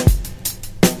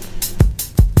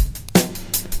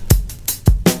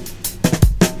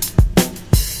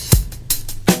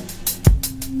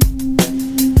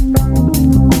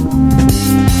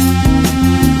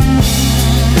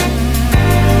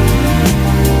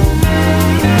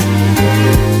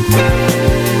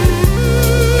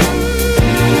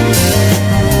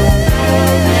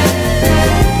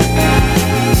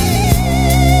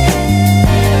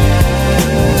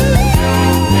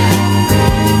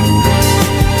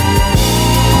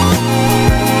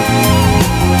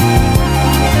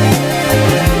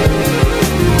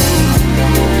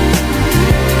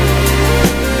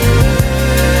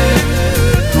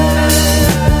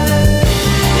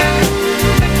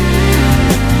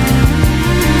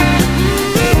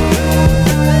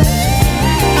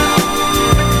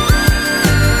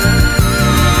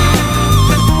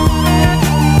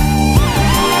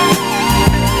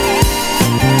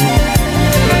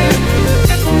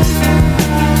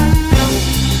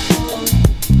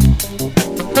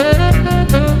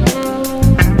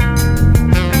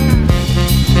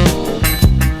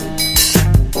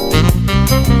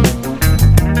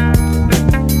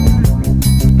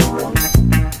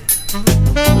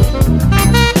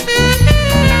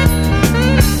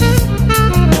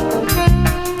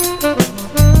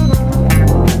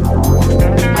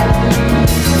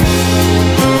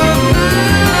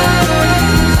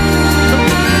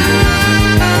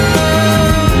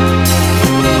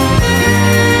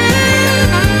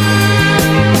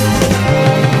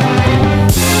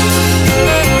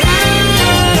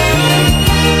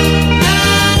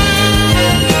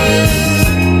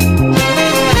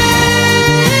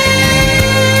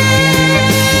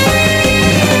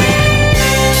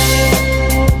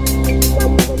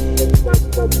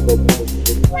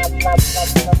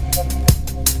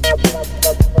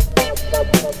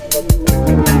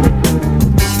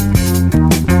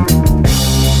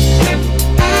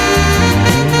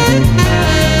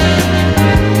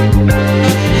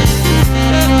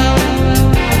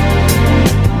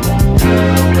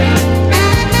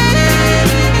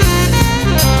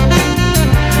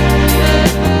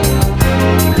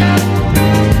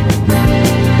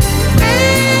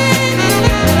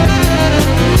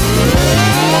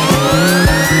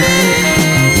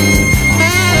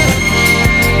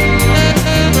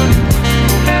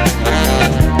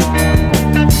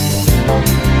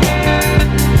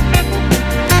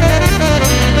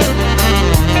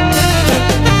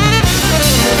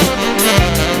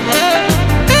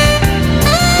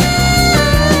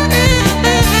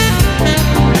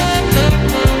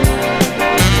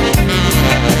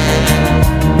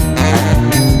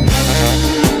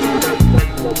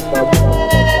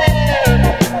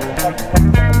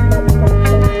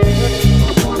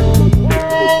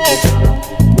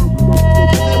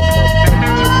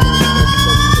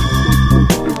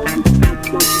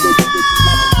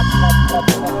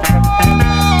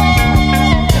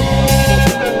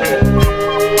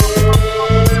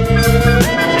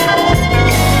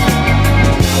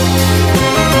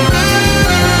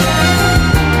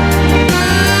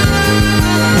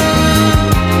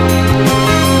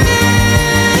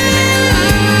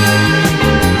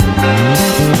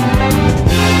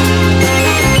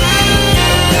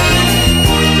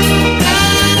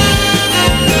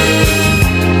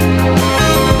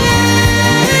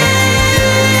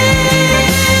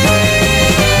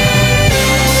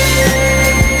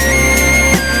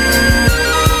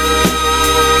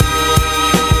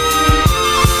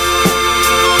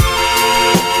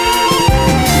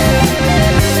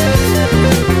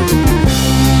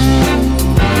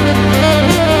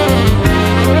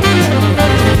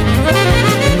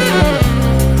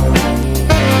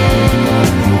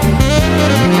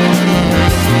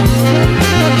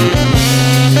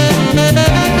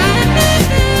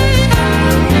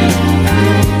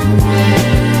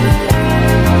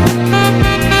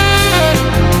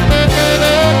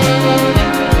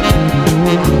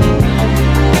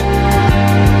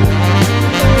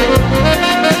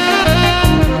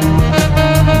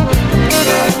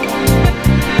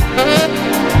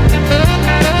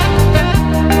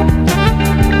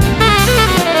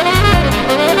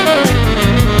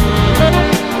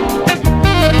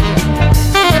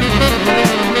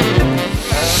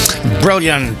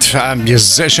 brilliant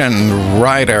musician,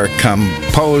 writer,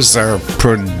 composer,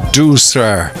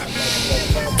 producer.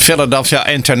 Philadelphia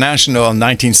International in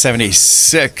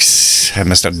 1976,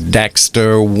 Mr.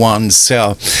 Dexter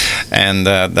Wansell. And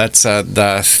that's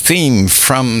the theme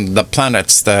from the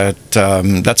planets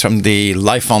that's from the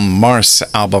Life on Mars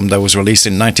album that was released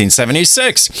in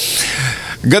 1976.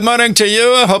 Good morning to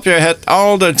you. I hope you get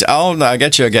all the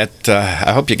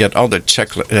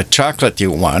chocolate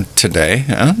you want today,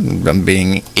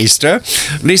 being Easter.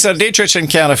 Lisa Dietrich in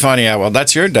California. Well,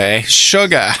 that's your day.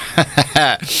 Sugar.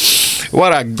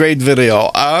 What a great video.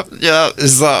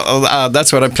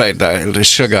 That's what I played, the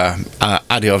Sugar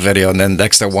audio video, and then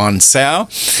Dexter Wansell.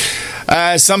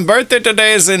 Some birthday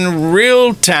todays in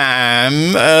real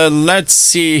time. Let's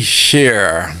see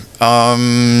here.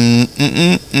 I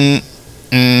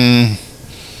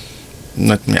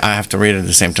have to read it at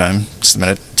the same time. Just a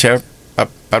minute.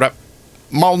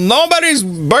 Well, nobody's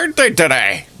birthday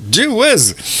today. Gee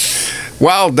whiz.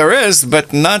 Well, there is,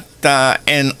 but not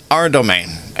in our domain.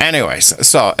 Anyways,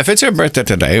 so if it's your birthday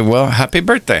today, well, happy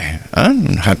birthday.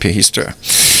 Happy Easter.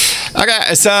 Okay,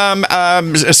 it's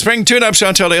a spring tune-up show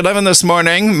until 11 this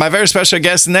morning. My very special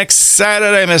guest next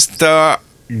Saturday, Mr.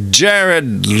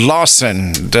 Jared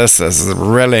Lawson. This is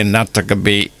really not to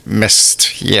be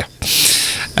missed. Yeah.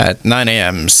 At 9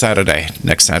 a.m. Saturday,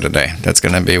 next Saturday. That's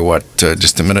going to be what?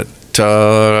 Just a minute.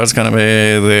 That's going to be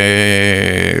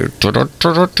the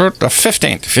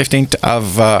 15th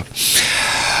of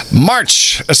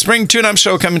March. A spring tune-up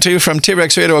show coming to you from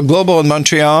T-Rex Radio Global in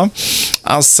Montreal.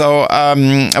 Also,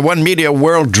 One Media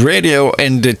World Radio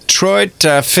in Detroit,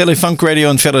 Philly Funk Radio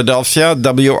in Philadelphia,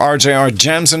 WRJR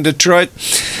Jams in Detroit,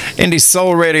 Indie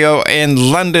Soul Radio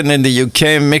in London in the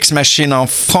UK, Mix Machine en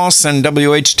France, and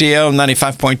WHTL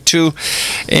 95.2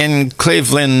 in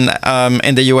Cleveland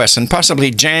in the US, and possibly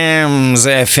Jams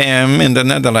FM in the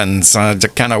Netherlands. They're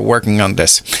kind of working on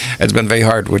this. It's been very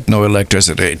hard with no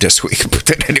electricity this week, but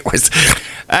anyways,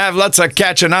 I have lots of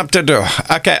catching up to do.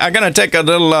 Okay, I'm going to take a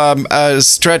little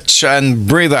stretch and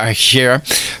breather here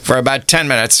for about 10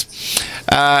 minutes.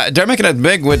 They're making it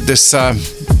big with this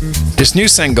new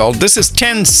single. This is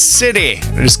 10 City.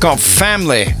 It's called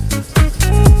Family.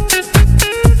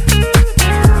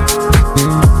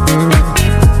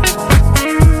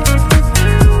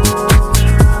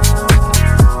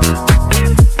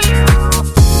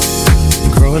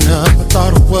 Growing up, I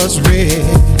thought I was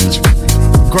rich.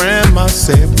 Grandma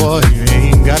said, boy, you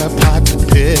ain't got a pot to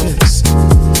piss.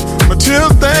 Material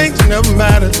things never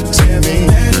mattered to me.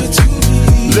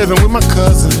 Living with my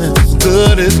cousin, as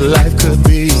good as life could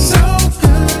be.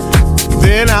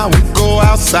 Then I would go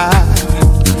outside.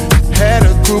 Had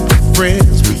a group of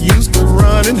friends, we used to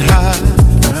run and hide.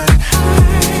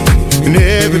 And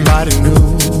everybody knew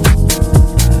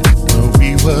when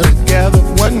we were together,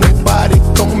 wasn't nobody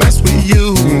gon' mess with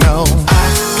you. No, I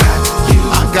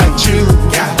got you,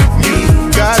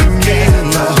 you got me.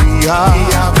 We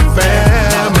are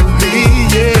family,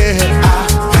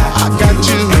 yeah. I got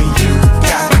you, you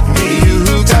got me.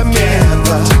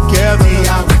 Together, we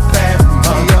are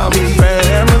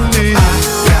family.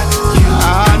 I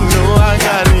know I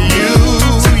got you,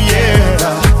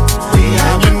 yeah.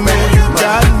 And you know you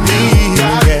got me,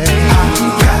 yeah. I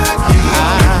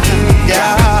got you,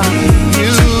 yeah.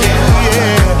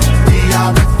 We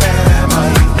are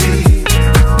family.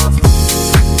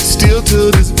 Still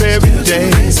to this very day,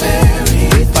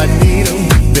 if I need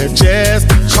them, they're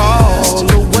just a call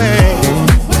away.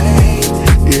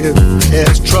 If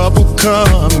there's trouble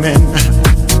coming,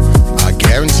 I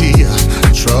guarantee you,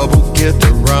 trouble get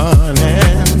to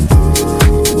running.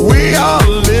 We all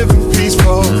living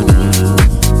peaceful,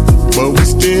 but we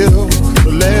still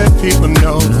let people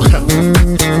know.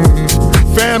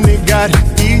 Family got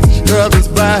each other's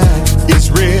back, it's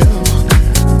real.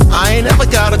 I ain't ever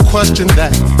gotta question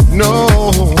that, no.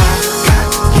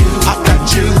 I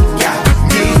got you,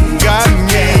 you got me.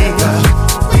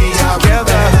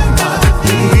 Together,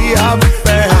 we are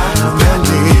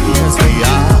family. Yes, we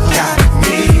are.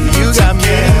 You got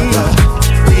me.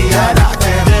 We got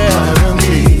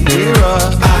family.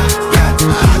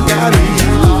 I got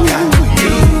you.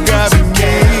 You got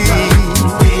me.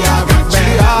 We are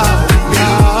family.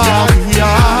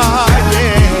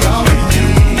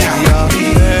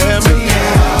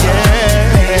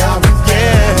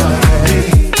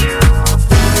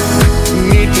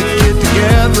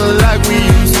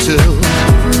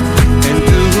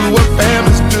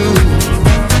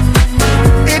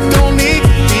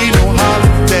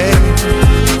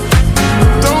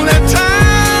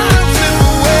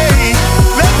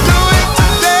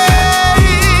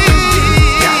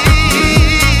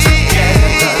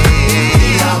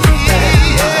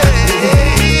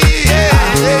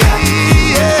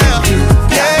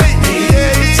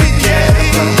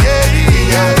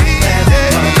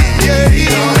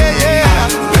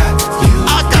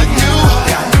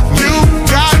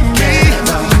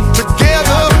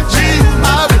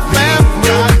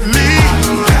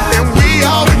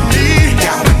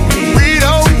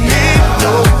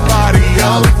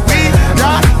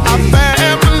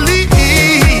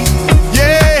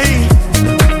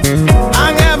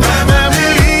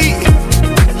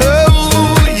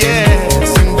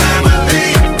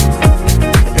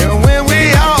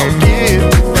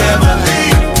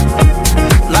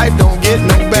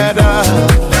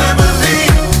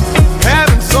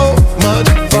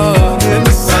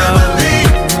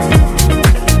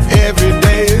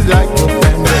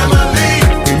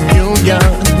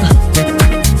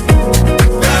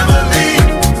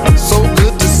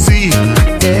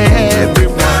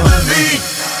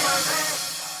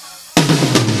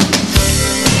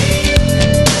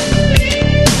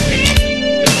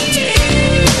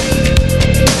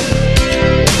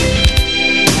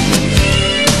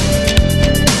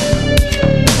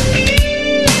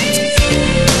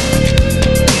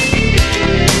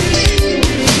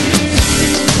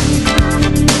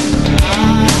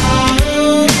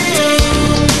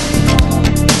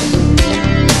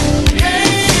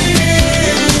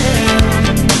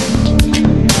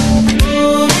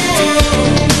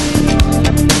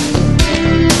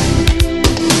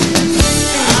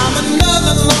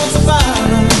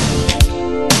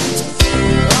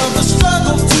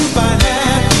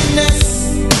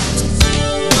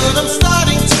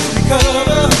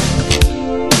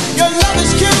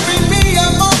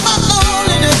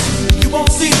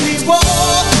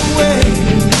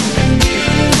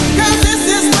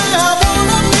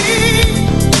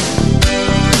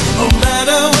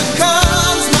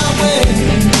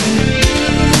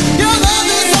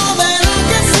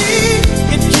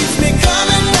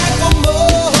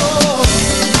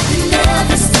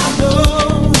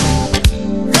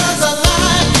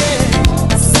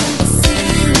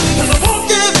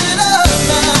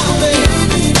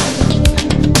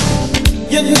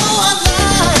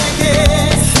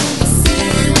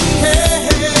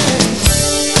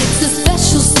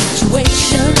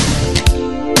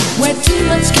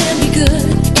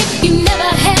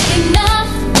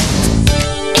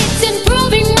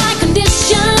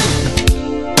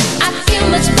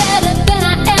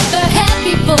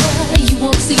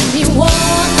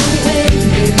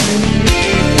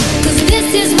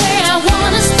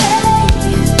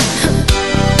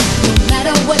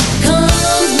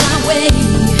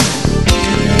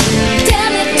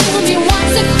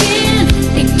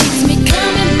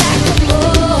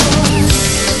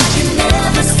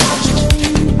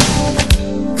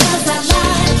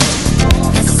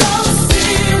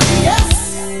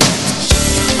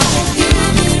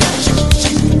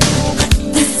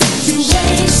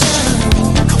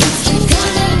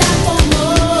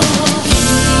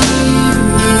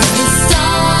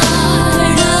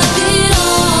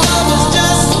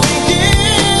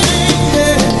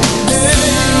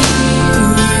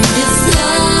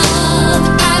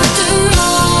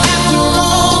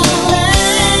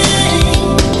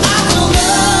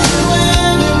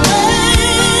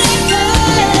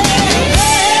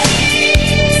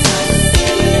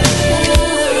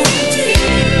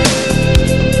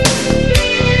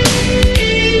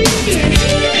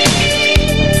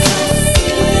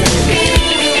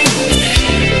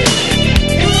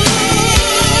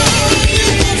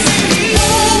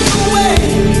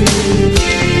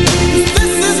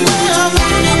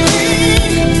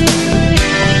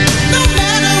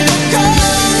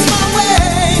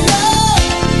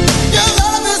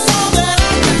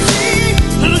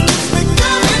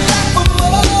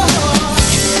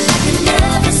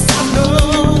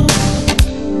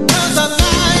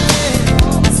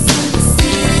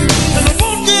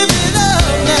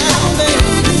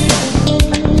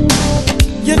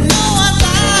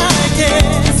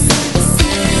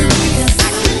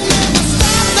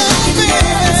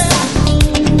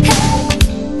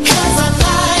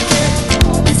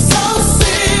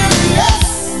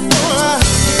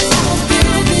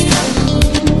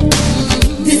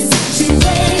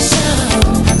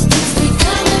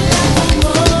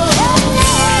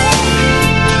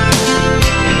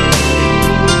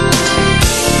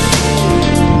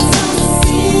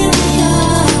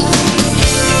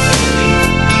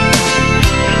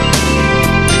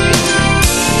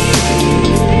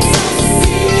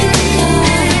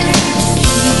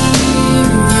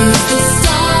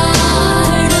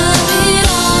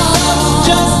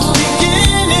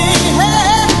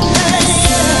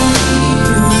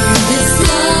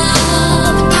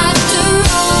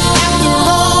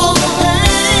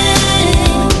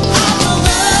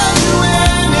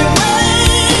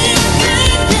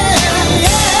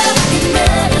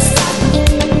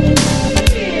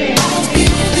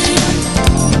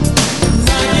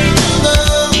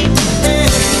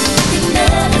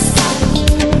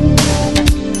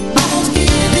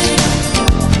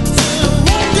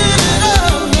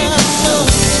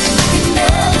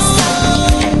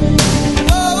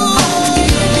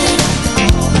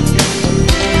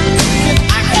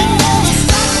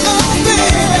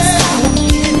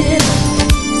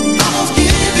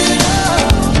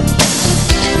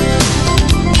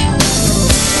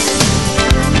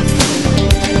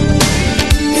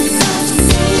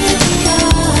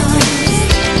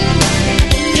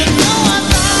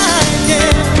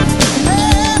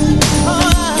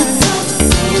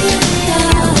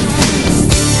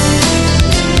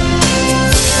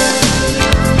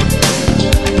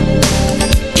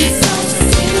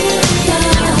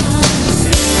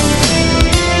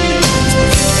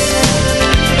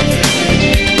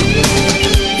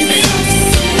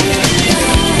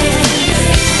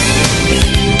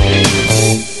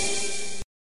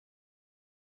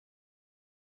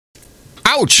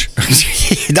 Ouch!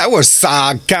 That was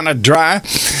kind of dry.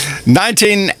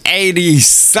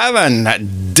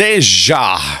 1987.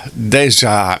 Deja.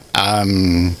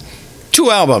 2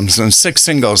 albums and 6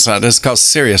 singles. This is called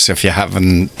Serious, if you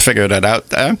haven't figured it out.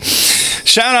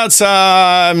 Shout-outs,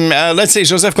 let's see,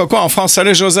 Joseph Coco en France.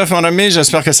 Salut, Joseph, mon ami.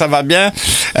 J'espère que ça va bien.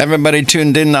 Everybody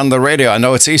tuned in on the radio. I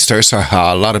know it's Easter, so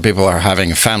a lot of people are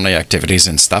having family activities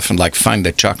and stuff, and like find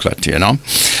the chocolate, you know.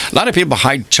 A lot of people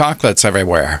hide chocolates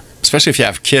everywhere, especially if you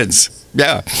have kids.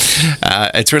 Yeah,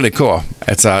 it's really cool.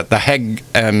 It's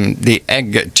the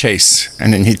egg chase,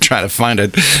 and then you try to find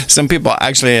it. Some people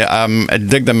actually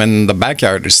dig them in the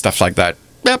backyard or stuff like that.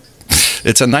 Yep,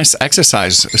 it's a nice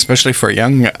exercise, especially for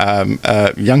young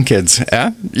kids.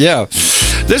 Yeah.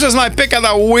 This is my pick of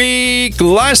the week.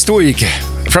 Last week,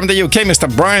 from the UK, Mr.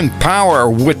 Brian Power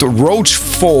with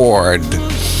Roachford,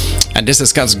 and this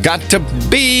is Got to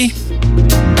Be.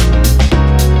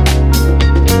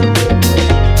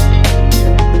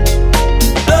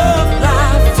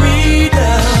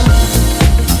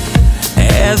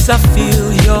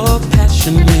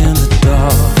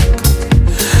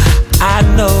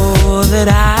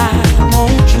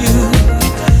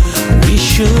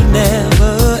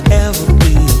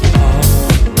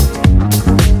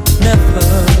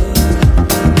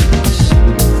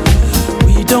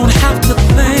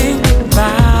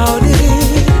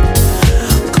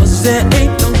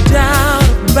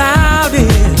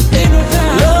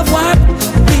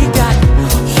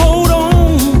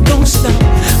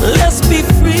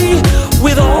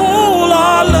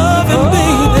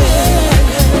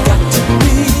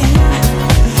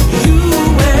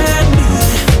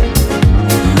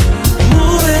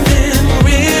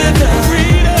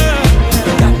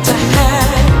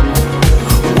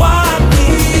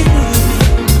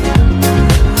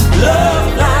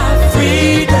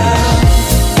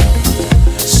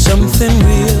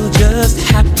 feel just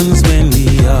happens when we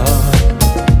are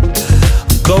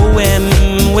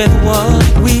going with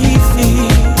what we feel.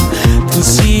 Can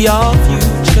see our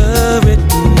future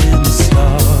written in the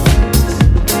stars.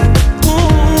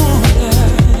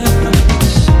 Yeah.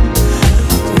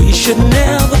 We should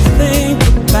never think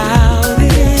about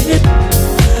it,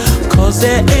 'cause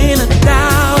there ain't a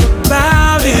doubt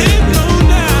about it.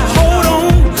 Hold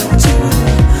on to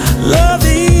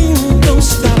loving, don't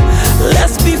stop.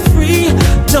 Let's be free,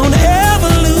 don't ever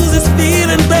lose this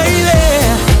feeling, baby.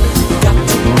 Got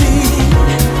to be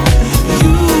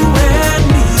you and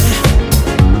me,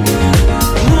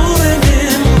 moving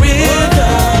in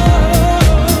rhythm.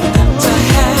 Got to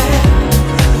have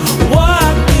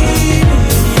what we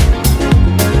need,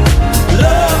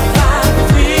 love, life,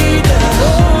 freedom.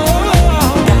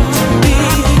 Got to be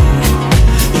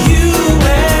you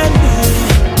and me,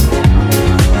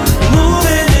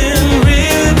 moving in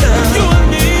rhythm. You and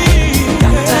me.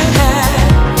 Got to have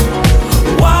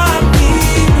what we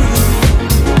need,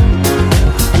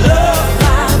 love,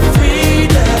 life,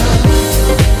 freedom.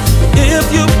 If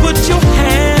you put your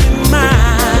hand in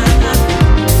mine,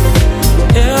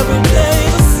 every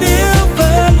day's a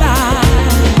silver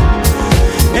line,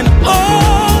 and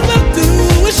all we'll do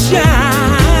is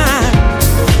shine.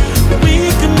 We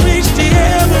can reach the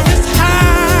Everest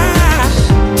high.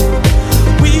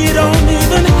 We don't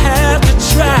even have to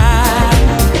try.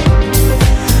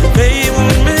 They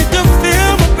will make a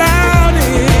film about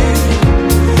it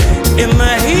in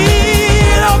the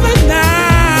heat of the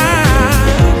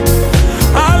night.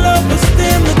 Our love will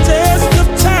stand the test of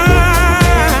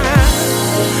time.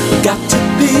 Got to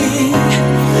be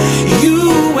you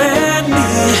and me,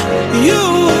 you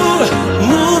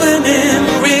moving in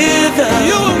rhythm.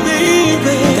 You and me,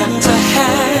 baby. Got to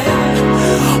have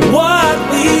what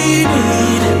we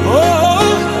need.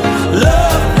 Oh,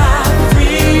 love, life,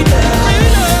 freedom.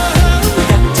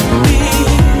 Got to be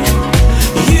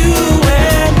you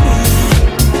and me,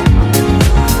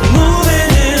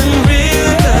 moving in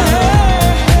rhythm.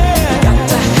 Got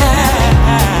to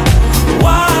have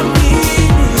what we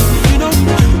need. You know,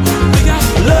 we got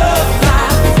love,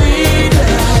 life,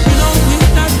 freedom. You know, we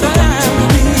got to have.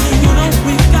 You know,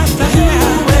 we got to have you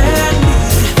and me,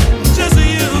 just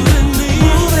you and me,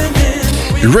 moving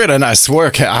in. Really nice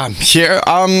work here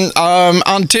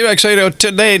on T-Rex Radio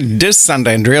today, this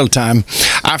Sunday in real time.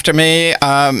 After me,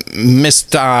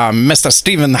 Mr.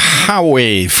 Stephen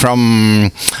Howie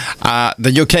from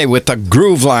the UK with the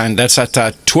Groove Line. That's at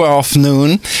 12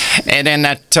 noon. And then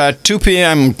at 2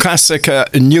 p.m., classic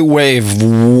new wave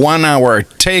 1 hour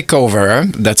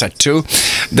takeover. That's at 2.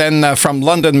 Then from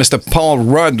London, Mr. Paul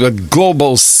Rudd with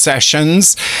Global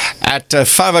Sessions. At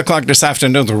 5 o'clock this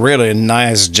afternoon, really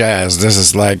nice jazz. This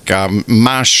is like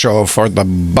my show for the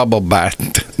bubble bath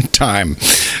time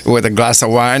with a glass of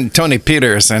wine. Tony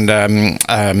Peters and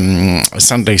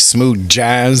Sunday Smooth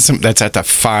Jazz. That's at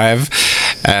 5.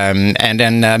 And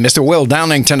then Mr. Will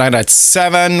Downing tonight at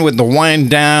 7 with the wind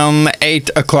down.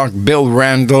 8 o'clock, Bill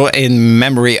Randall in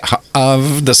memory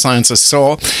of the Science of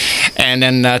Soul. And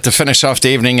then to finish off the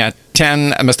evening at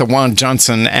 10, Mr. Juan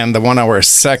Johnson and the 1 hour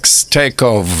sex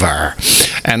takeover.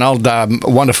 And all the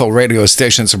wonderful radio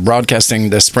stations broadcasting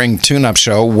the spring tune-up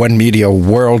show. One Media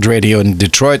World Radio in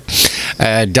Detroit.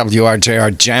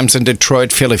 WRJR Jams in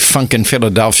Detroit. Philly Funk in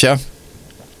Philadelphia.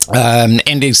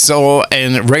 Indie Soul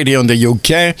and Radio in the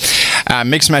UK,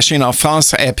 Mix Machine en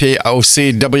France, et puis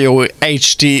aussi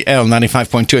WHTL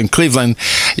 95.2 in Cleveland.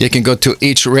 You can go to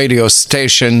each radio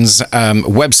station's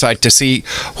website to see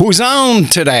who's on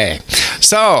today.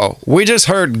 So, we just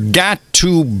heard Got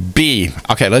to Be.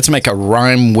 Okay, let's make a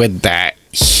rhyme with that.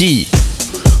 He.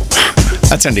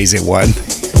 That's an easy one.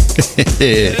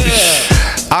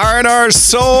 R&R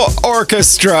Soul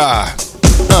Orchestra.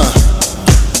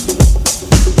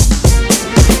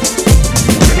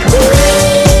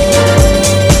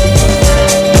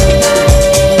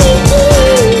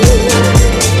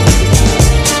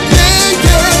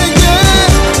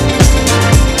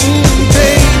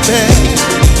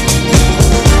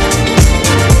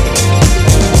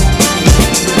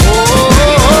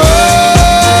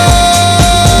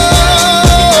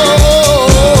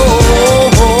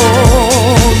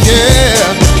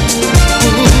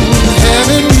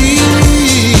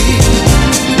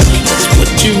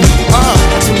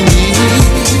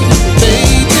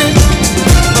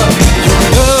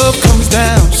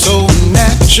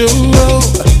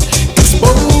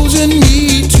 Exposing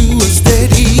me to a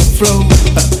steady flow,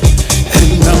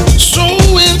 and I'm so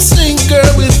in sync,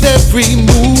 girl, with every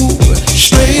move.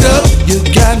 Straight up, you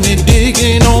got me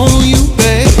digging on you,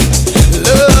 babe.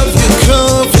 Love your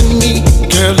company,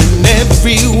 girl, in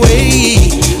every way.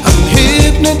 I'm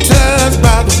hypnotized.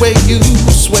 by the way you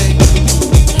sway.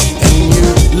 And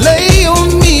you lay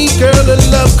on me, girl, a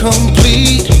love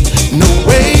complete. No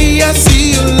way I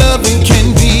see your loving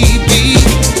can be beat.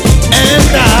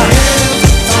 And I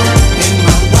in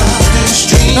my wildest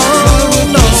dreams,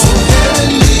 no. So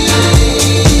heavenly,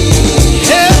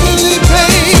 heavenly,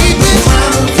 baby.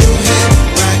 Crown of your head,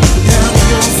 right down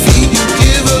your feet. You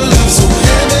give a love so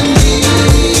heavenly.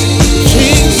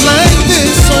 Things like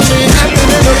this only happen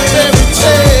in a fairy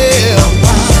tale.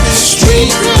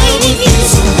 Street love would be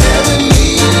so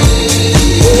heavenly.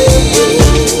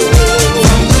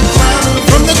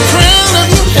 From the crown of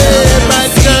your head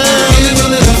right down into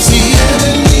the sea.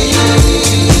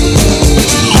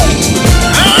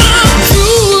 I'm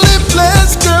truly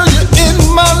blessed, girl, you're in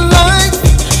my life.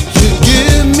 You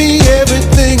give me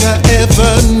everything I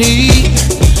ever need.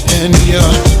 And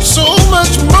you're so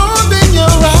much more than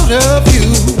you're out of you.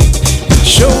 It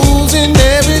shows in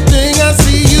everything I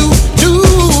see you do.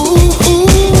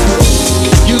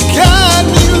 You got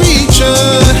me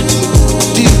reaching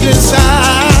deep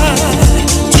inside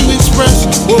to express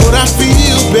what I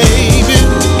feel, baby.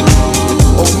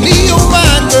 Oh, me, oh,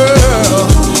 my girl,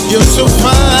 you're so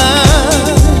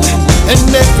fine.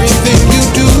 And everything you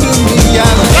do to me, I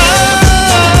like.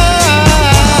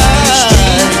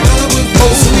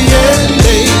 Oh, yeah,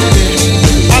 baby,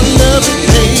 I love it,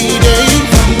 lady.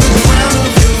 From the crown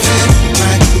of your head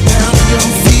right down to your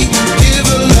feet, give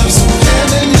a love so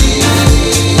heavenly.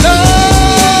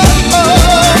 Love,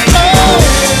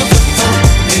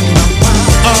 in my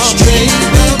wildest dreams,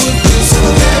 love would be so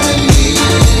heavenly.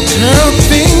 Girl,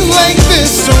 things like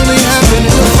this only happen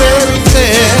in a fairy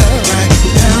tale. Right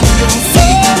down to your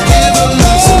feet, give a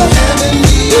love so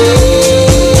heavenly.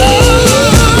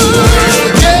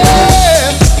 Yeah.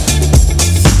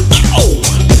 Oh.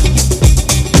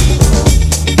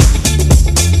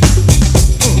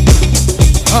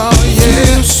 Oh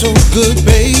yeah, so good,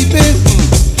 baby.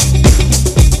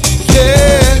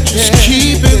 Yeah, just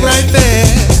keep it right there.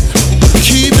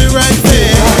 Keep it right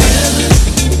there.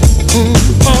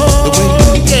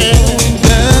 Oh yeah,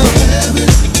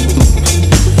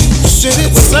 said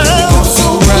it sounds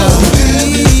so right.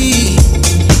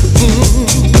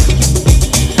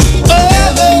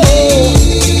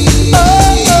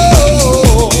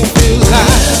 Feel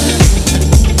like,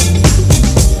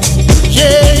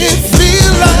 yeah, it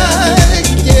feel like,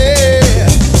 yeah.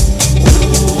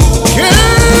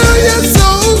 Girl, you're so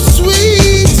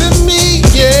sweet to me,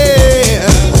 yeah.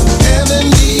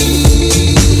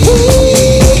 Heavenly.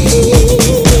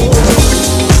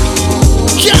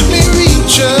 Got me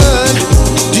reaching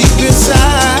deep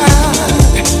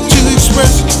inside to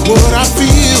express what I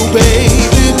feel,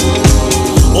 baby.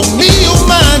 Oh, me, oh,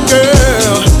 my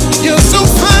girl, you're so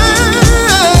fine.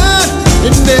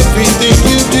 And everything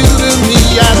you do to me,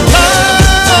 I like.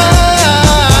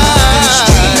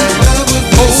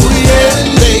 Oh, yeah,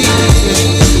 lady,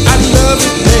 I love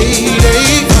it,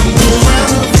 lady. From the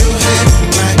crown of your head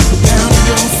right down to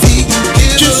your feet,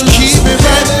 just keep it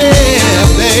right there,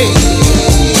 baby.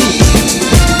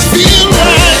 Feel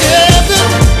like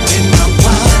heaven in my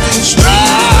wildest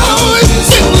dreams. Oh, it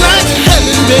feels like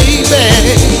heaven,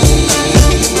 baby.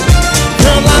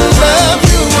 Girl, I love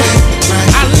you.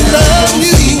 I love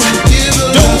you.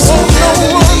 Don't want no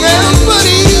one else but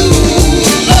you.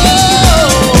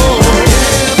 Oh,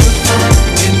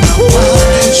 in my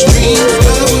wildest dreams,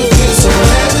 love would be so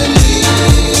heavenly.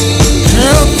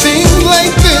 Girl, things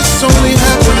like this only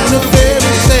happen in a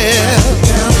fairy tale.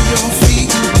 Down to your feet,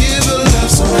 give a love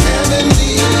so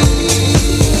heavenly.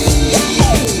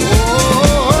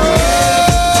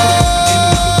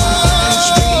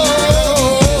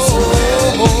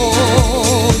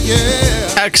 Oh,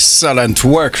 yeah. Excellent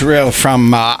work, real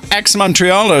from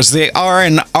ex-Montreal as the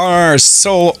R&R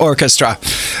Soul Orchestra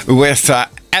with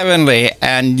Heavenly.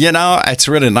 And, you know, it's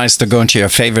really nice to go into your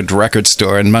favorite record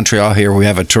store in Montreal. Here we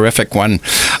have a terrific one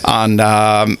on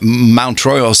Mount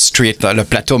Royal Street, le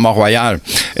Plateau Mont-Royal.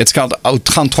 It's called Au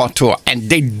 33 Tours, and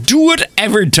they do it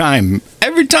every time.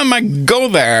 Every time I go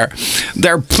there,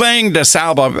 they're playing this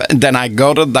album. Then I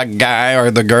go to the guy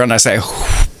or the girl and I say,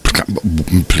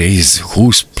 please,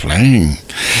 who's playing?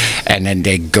 And then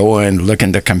they go and look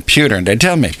in the computer and they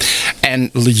tell me.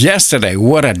 And yesterday,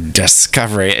 what a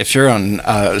discovery. If you're on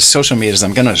social media,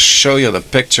 I'm going to show you the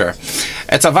picture.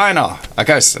 It's a vinyl.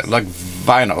 Okay, so like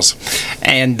vinyls.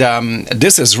 And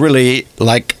this is really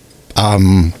like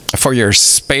for your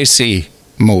spacey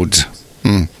moods.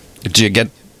 Did you get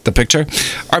the picture?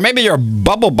 Or maybe your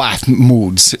bubble bath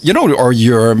moods, you know, or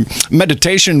your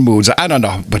meditation moods. I don't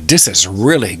know. But this is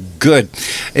really good.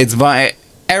 It's by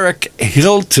Eric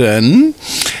Hilton,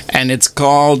 and it's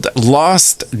called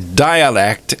Lost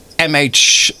Dialect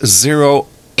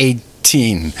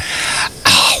 9.00AMEST.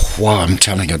 Wow, I'm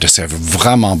telling you, c'est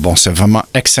vraiment bon. C'est vraiment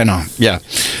excellent. Yeah.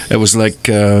 It was like,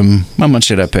 how much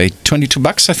did I pay?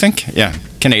 $22, I think? Yeah,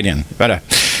 Canadian. But,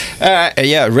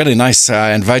 yeah, really nice.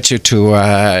 I invite you to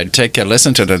take a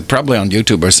listen to that, probably on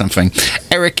YouTube or something.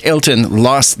 Eric Hilton,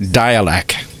 Lost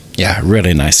Dialect. Yeah,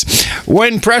 really nice.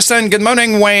 Wayne Preston, good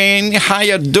morning, Wayne. How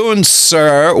you doing,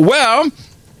 sir? Well,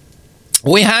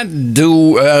 we had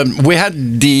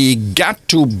the got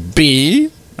to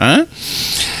be, huh?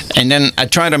 And then I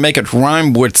tried to make it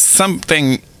rhyme with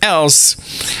something else,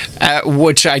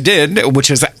 which I did,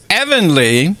 which is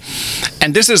heavenly.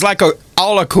 And this is like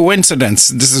all a coincidence.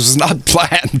 This is not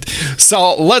planned.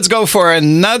 So let's go for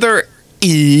another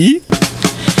E.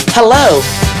 Hello,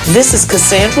 this is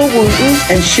Cassandra Wooten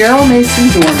and Cheryl Mason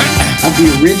Dorman of the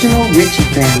original Richie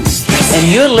family.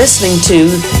 And you're listening to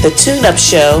The Tune-Up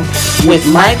Show with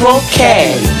Michael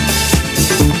K.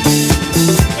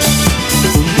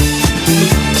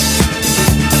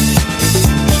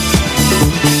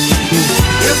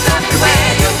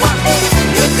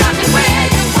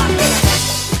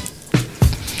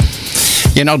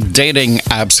 You know, dating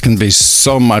apps can be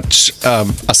so much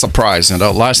a surprise. You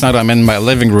know, last night I'm in my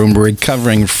living room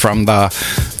recovering from the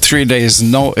 3 days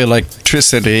no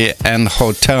electricity and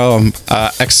hotel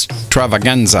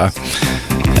extravaganza.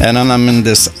 And then I'm in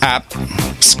this app,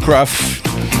 Scruff.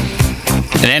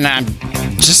 And then I'm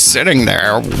just sitting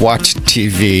there watching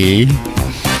TV.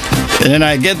 And then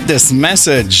I get this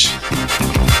message.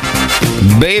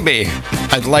 Baby,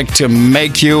 I'd like to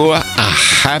make you a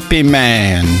happy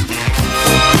man.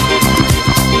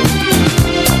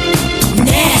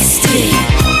 Nasty.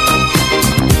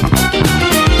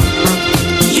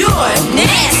 You're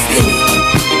nasty.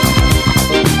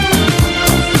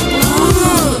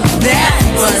 Ooh, that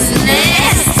was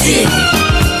nasty.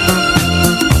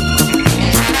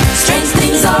 Strange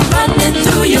things are running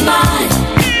through your mind.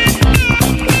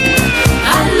 I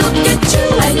look at you,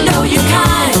 I know you're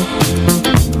kind.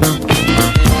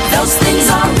 Those things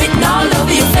are written all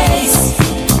over your face.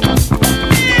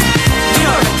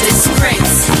 You're a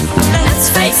disgrace. Let's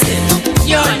face it,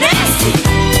 you're nasty.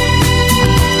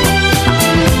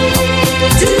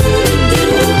 Do-do-do.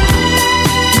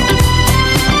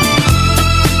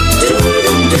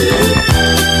 Do-do-do.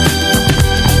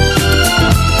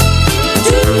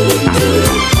 Do-do-do.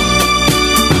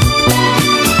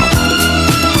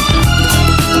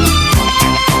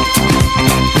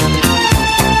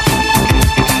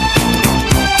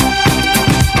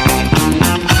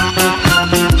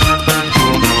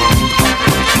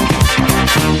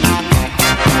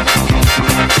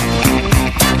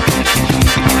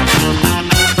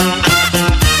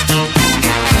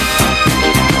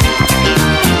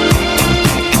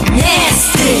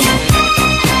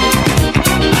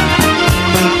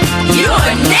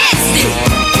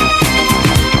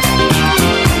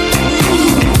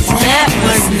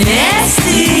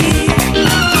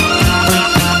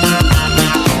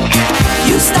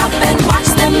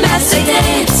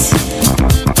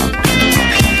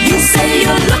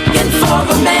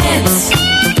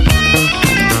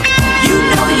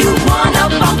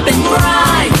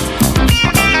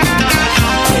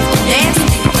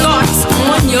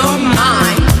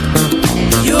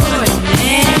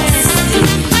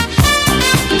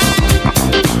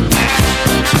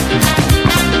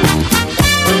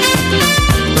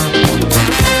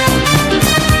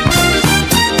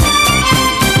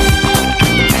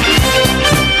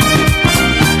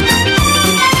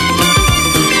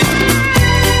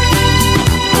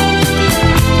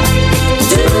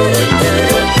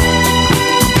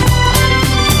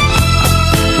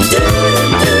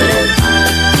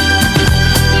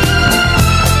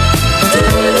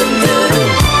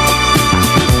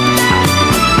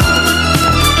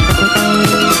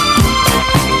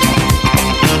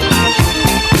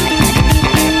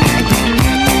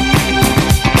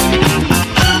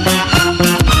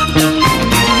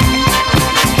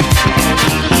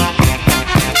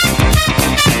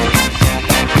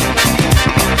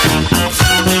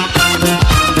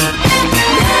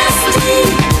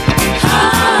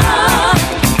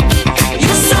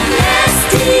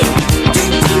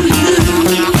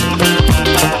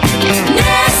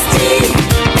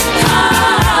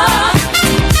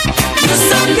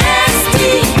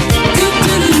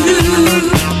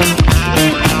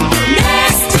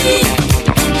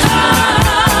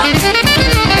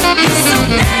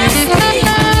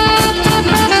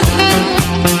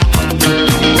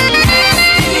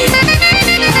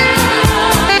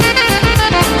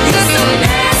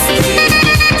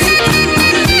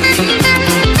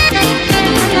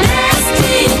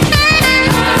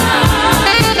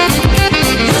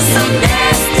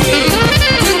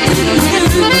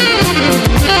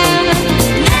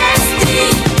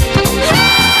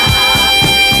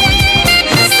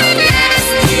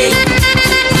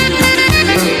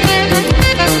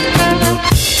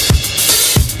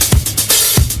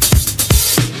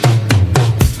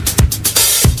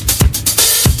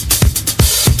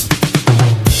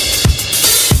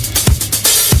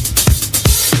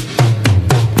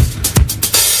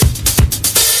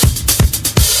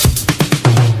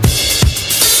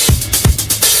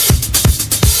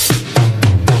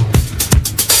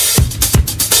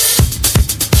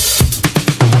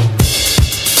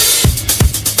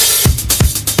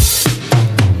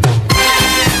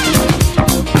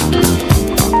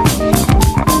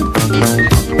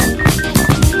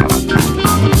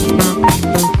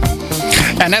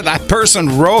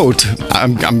 person wrote,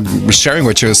 I'm sharing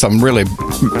with you some really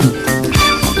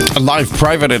live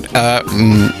private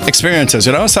experiences,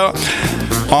 you know. So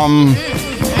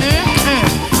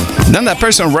then that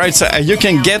person writes, you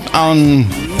can get on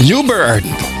Uber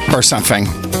or something.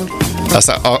 I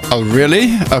said, oh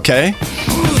really? Okay.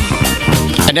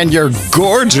 And then you're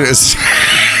gorgeous.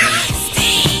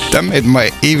 That made my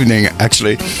evening,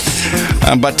 actually.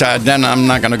 But then I'm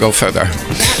not going to go further.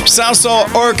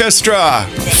 Salsa Orchestra,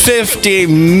 50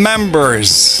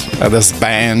 members of this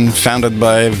band, founded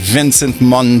by Vincent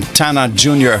Montana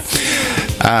Jr.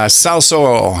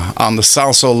 Salso on the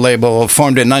Salso label,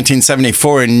 formed in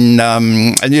 1974 in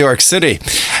New York City.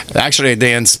 Actually,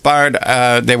 they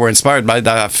were inspired by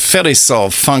the Philly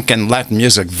soul, funk, and Latin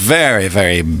music. Very,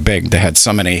 very big. They had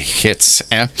so many hits.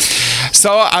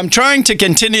 So I'm trying to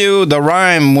continue the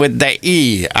rhyme with the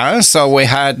E. So we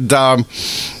had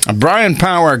Brian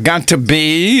Power, Got to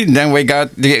Be. Then we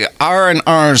got the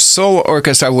R&R Soul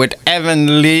Orchestra with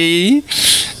Evan Lee.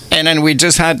 And then we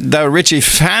just had the Ritchie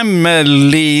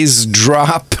Family's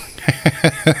Drop.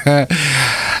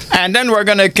 And then we're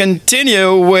going to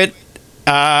continue with,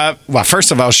 well,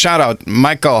 first of all, shout out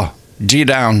Michael G.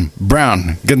 Down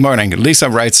Brown. Good morning. Lisa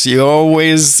writes, you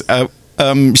always...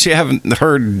 she haven't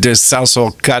heard this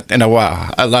salsa cut in a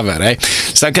while. I love it, eh?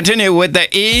 So continue with the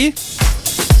E.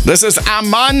 This is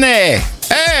Amane.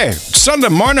 Hey, Sunday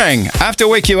morning. I have to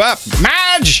wake you up.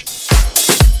 Madge!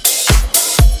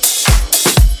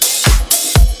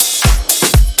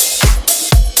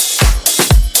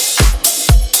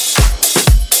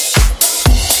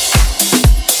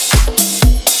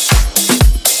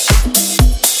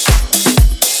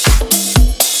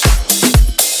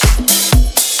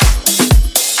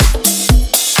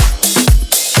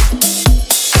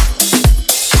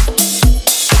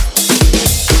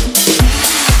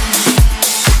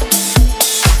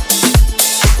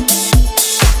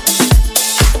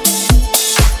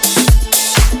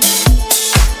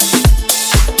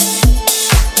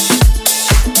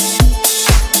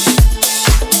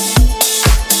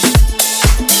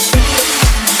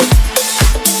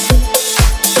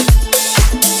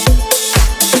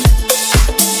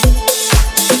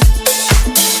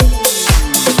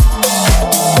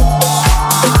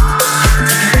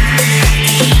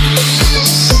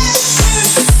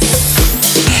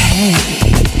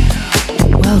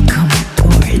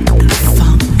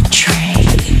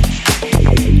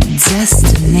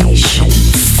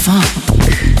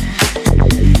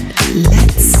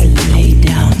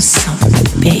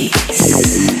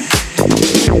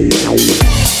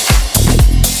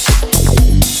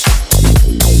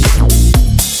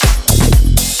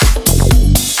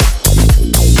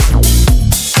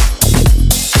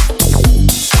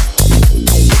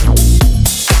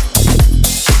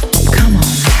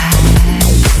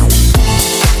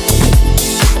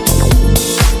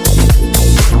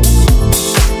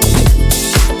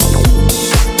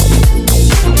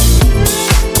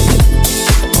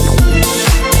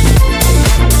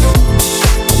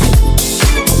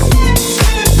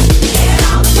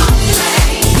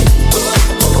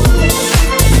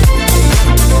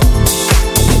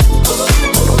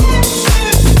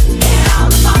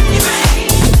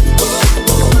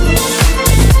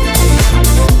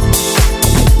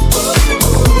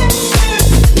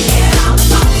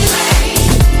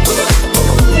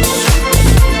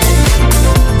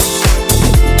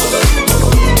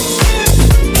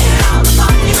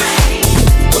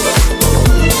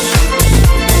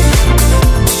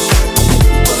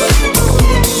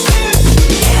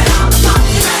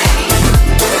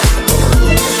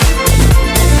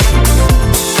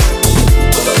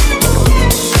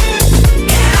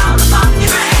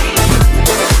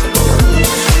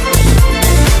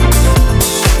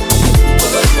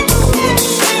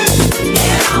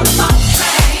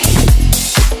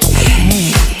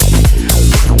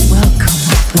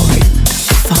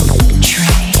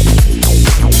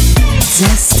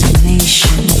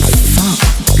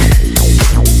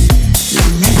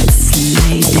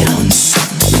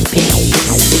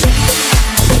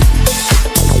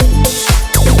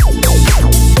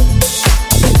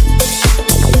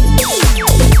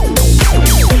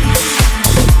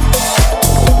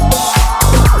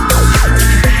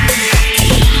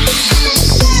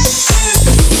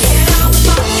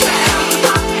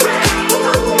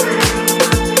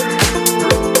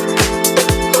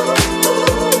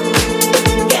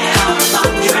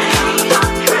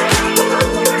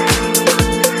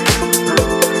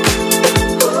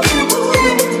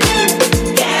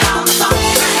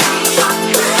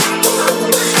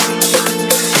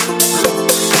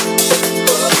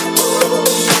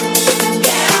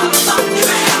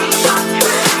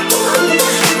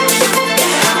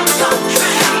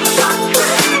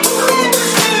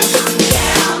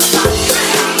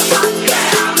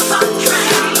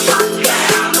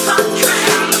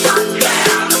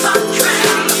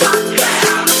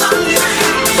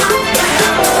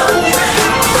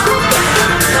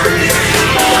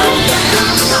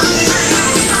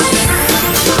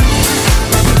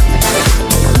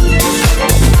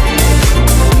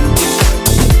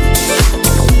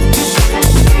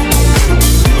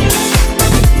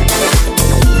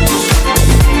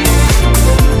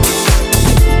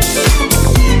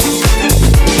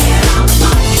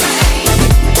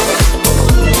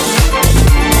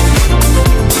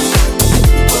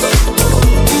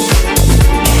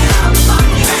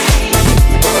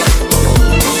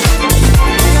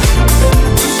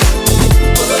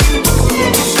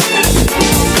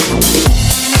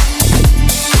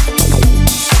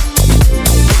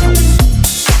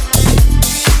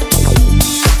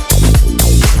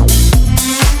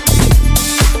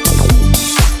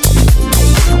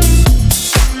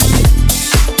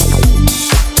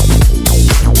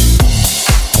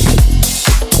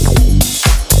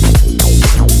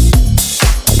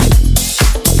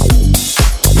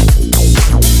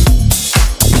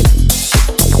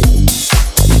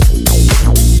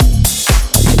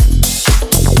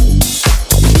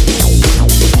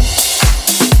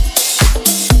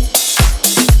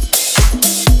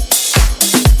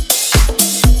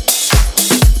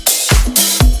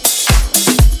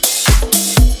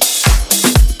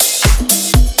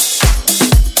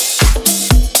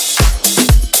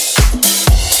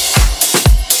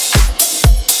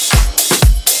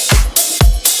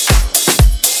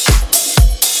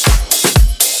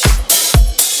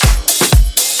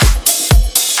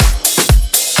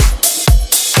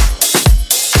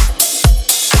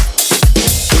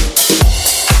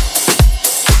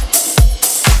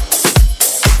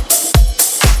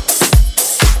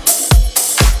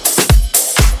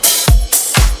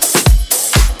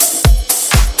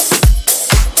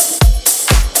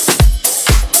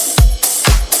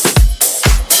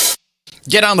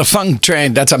 Get on the Funk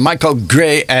Train. That's a Michael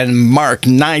Gray and Mark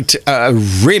Knight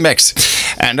remix.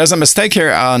 And there's a mistake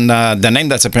here on the name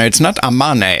that's appearing. It's not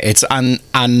Amane, it's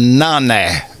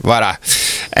Anane. Voilà.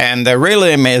 And the real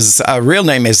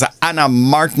name is Anna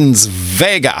Martins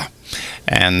Vega.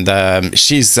 And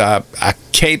she's a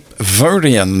Cape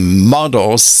Verdean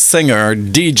model, singer,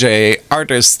 DJ,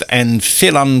 artist, and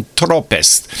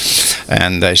philanthropist.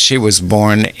 And she was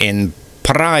born in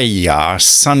Praia,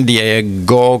 San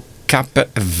Diego, Cape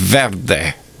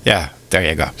Verde. Yeah, there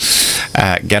you go.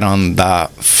 Get on the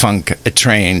Funk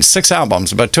Train. 6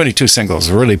 albums, about 22 singles.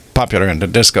 Really popular in the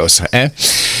discos.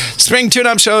 Spring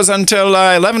tune-up shows until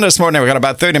 11 this morning. We got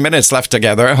about 30 minutes left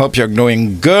together. I hope you're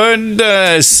doing good.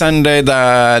 Sunday,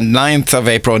 the 9th of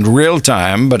April in real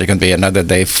time, but it can be another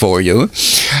day for you.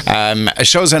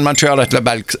 Shows in Montreal at Le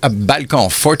Balcon,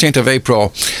 14th of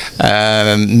April.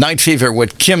 Night Fever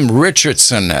with Kim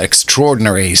Richardson,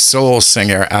 extraordinary soul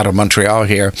singer out of Montreal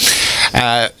here.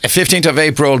 15th of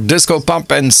April, Disco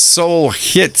Pop and Soul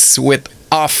Hits with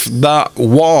Off the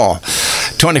Wall.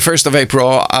 21st of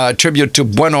April, tribute to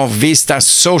Buena Vista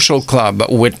Social Club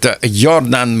with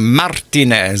Jordan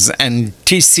Martinez and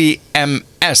TCMS.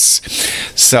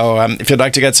 So if you'd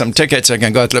like to get some tickets, you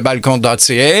can go to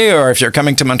lebalcon.ca, or if you're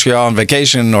coming to Montreal on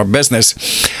vacation or business,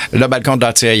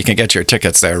 lebalcon.ca, you can get your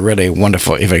tickets there. Really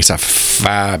wonderful. It's a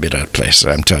fabulous place,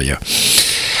 I'm telling you.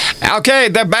 Okay,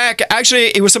 they're back.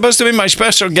 Actually, it was supposed to be my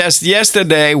special guest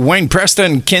yesterday, Wayne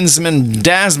Preston, Kinsman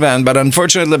Jazz Band, but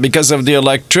unfortunately, because of the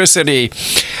electricity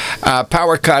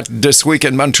power cut this week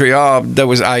in Montreal,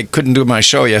 I couldn't do my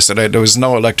show yesterday. There was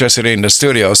no electricity in the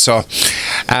studio, so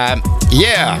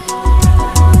yeah.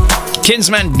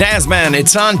 Kinsman Jazz Band,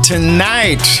 it's on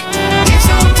tonight. It's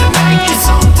on tonight. It's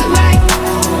on tonight.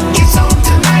 It's on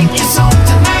tonight. It's on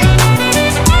tonight.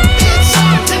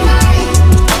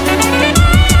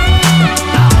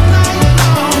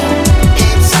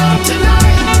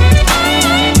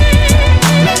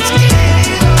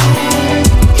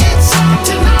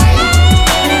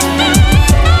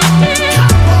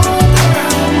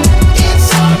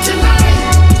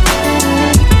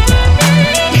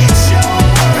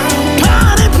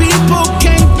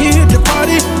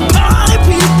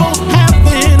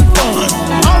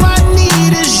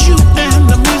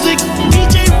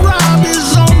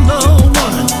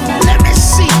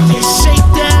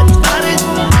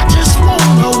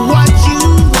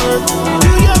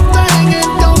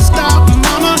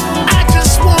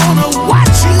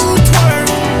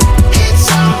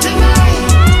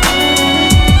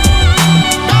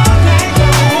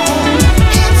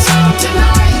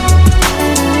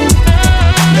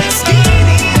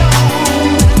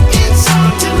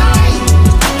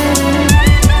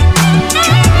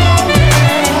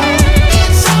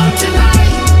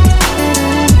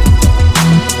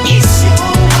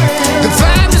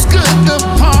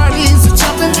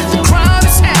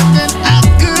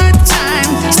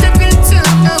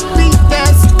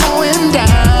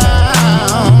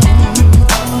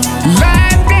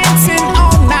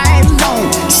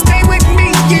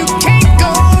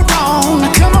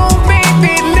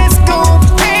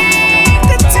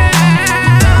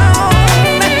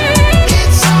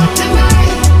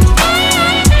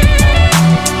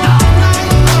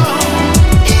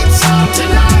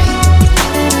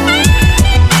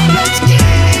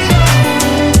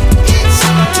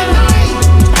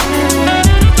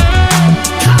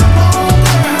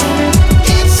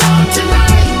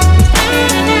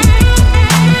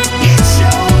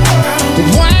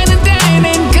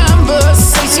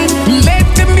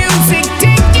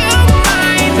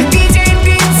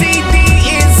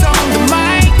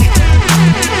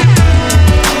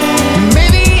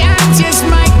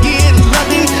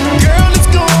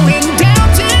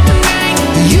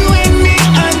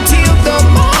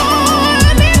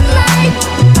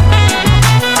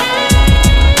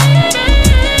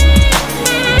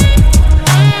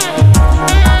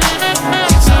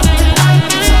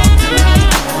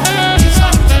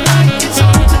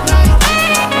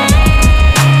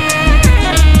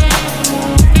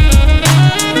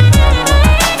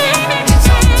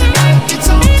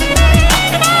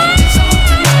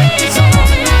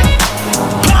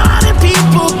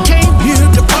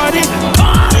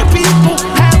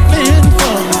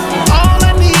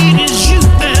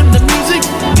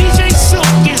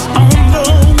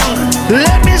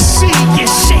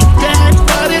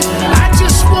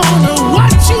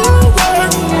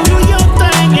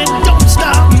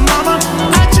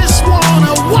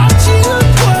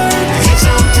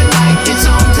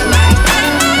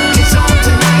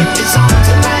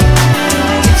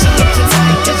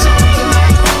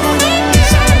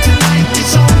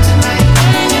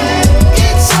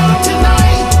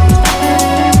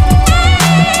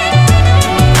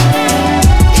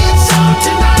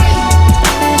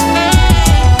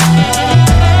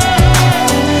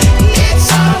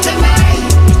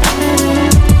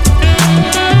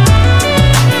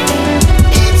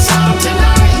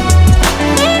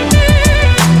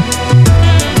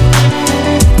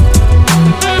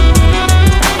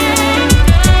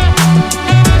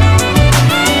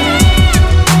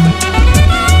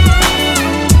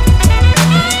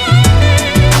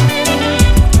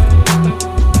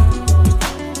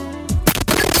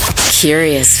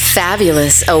 curious,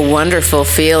 fabulous, a wonderful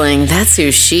feeling. That's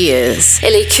who she is.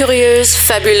 Elle est curieuse,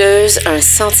 fabuleuse, un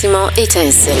sentiment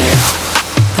étincelant.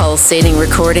 Pulsating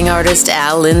recording artist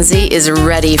Al Lindsay is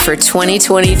ready for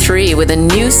 2023 with a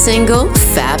new single,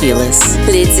 Fabulous.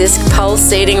 Les disques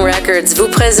Pulsating Records vous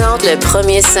présentent le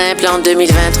premier simple en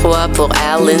 2023 pour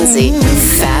Al Lindsay,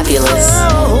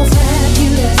 Fabulous.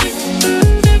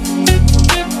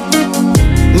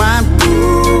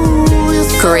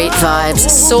 Great vibes,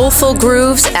 soulful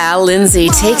grooves, Al Lindsay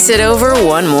takes it over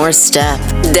one more step.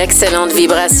 D'excellentes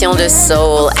vibrations de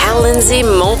soul, Al Lindsay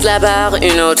monte la barre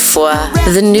une autre fois.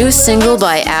 The new single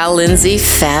by Al Lindsay,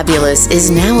 Fabulous, is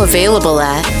now available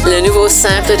at... Le nouveau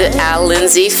simple de Al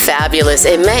Lindsay, Fabulous,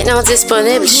 est maintenant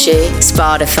disponible chez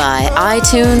Spotify,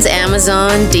 iTunes, Amazon,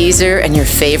 Deezer, and your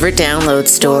favorite download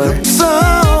store.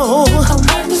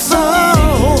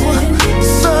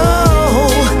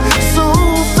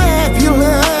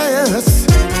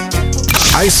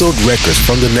 Isold Records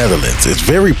from the Netherlands is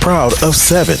very proud of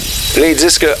Seven. Les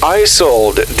disques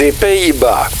Isold des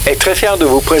Pays-Bas est très fier de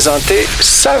vous présenter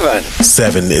Seven.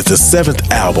 Seven is the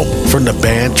seventh album from the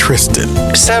band Tristan.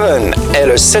 Seven est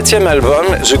le 7e album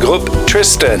du groupe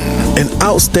Tristan. An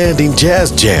outstanding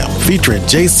jazz jam featuring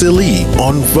J.C. Lee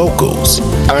on vocals.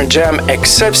 Un jam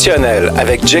exceptionnel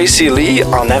avec J.C. Lee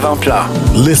en avant-plan.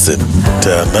 Listen to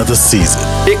Another Season.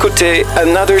 Écoutez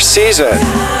Another Season.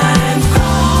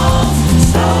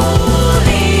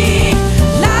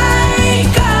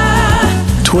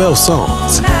 12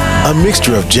 songs, a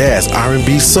mixture of jazz,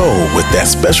 R&B, soul with that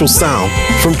special sound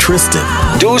from Tristan.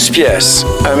 12 pièces,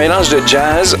 un mélange de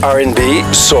jazz, R&B,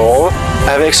 soul,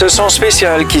 avec ce son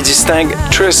spécial qui distingue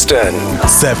Tristan.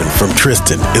 Seven from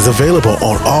Tristan is available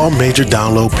on all major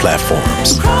download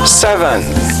platforms. Seven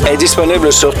est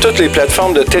disponible sur toutes les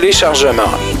plateformes de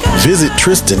téléchargement. Visit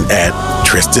Tristan at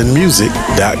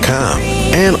tristanmusic.com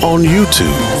and on YouTube.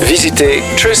 Visitez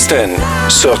Tristan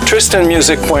sur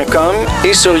tristanmusic.com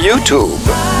et sur YouTube.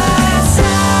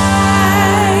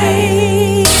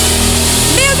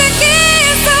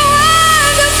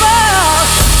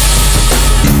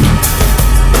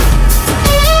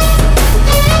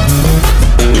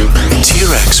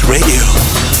 T-Rex Radio,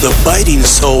 the biting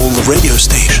soul radio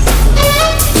station.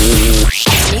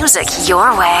 Music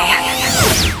your way.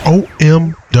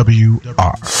 OMWR.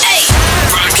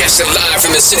 Broadcasting live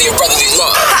from the city of brotherly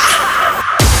love.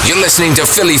 You're listening to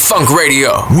Philly Funk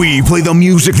Radio. We play the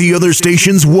music the other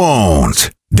stations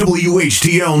won't.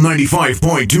 WHTL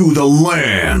 95.2 The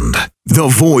Land, the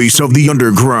voice of the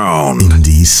underground.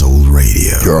 Indie Soul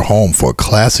Radio, your home for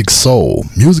classic soul,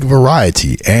 music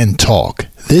variety, and talk.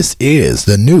 This is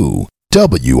the new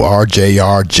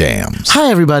WRJR Jams.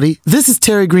 Hi, everybody. This is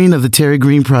Terry Green of the Terry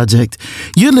Green Project.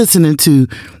 You're listening to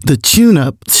the Tune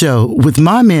Up Show with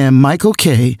my man Michael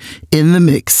K. in the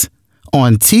mix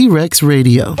on T-Rex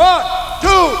Radio. 1,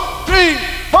 2, 3,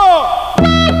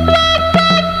 4.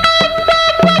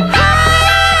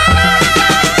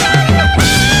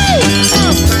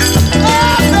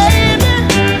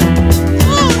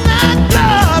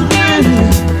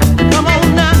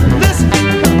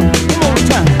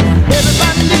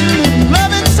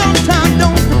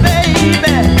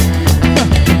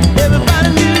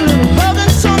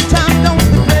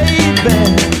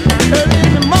 Early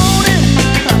in the morning,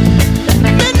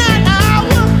 midnight hour,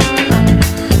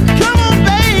 come on back.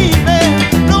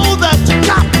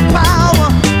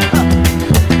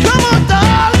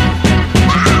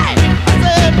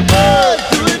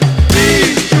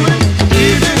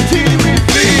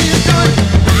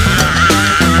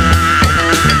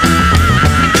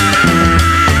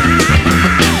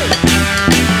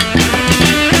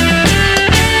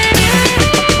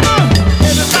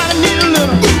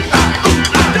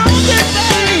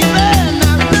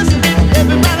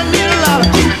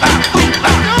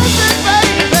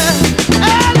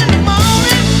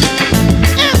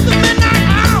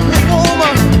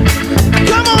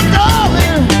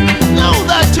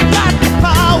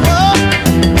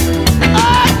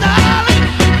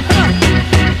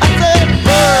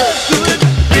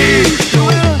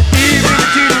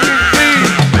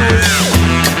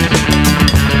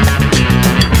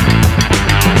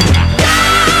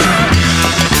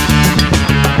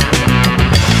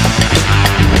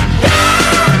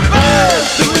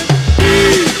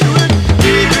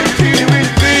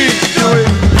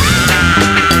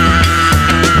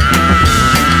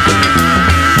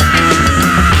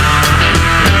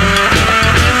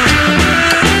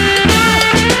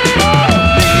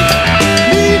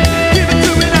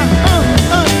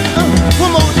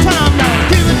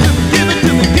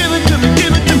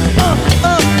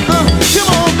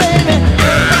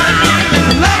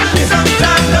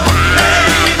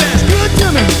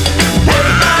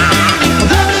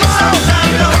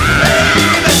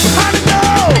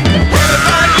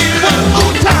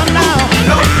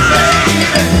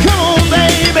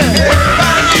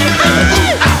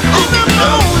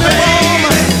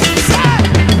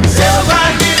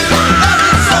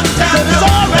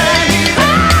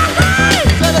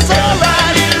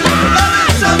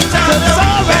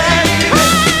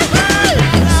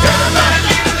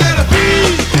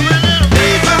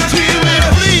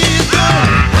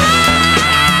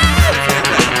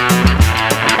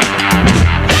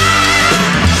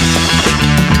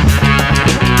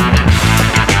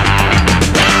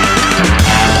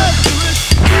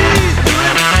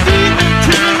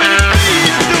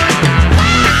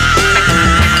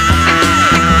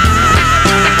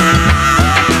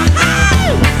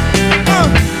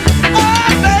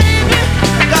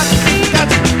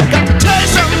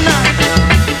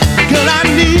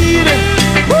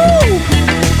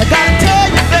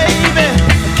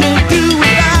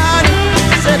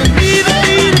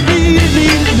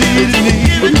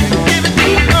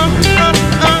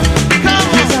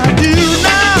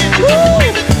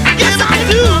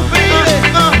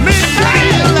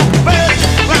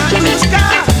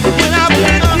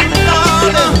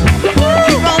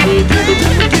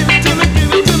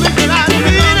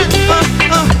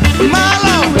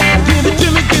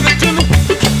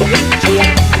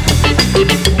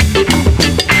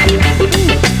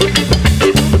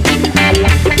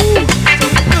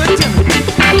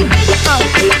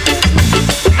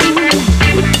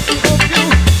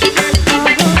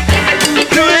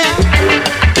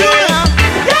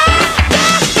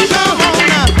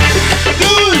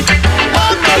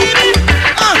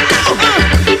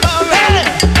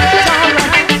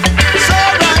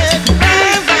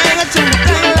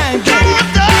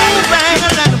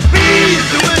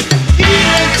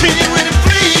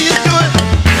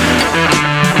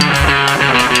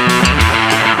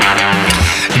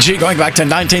 energy going back to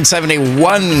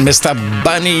 1971. Mr.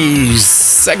 Bunny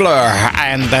Segler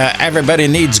and Everybody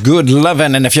Needs Good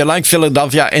Lovin'. And if you like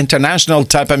Philadelphia international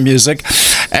type of music,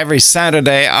 every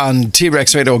Saturday on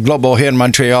T-Rex Radio Global here in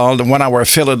Montreal, the 1 hour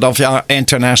Philadelphia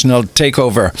International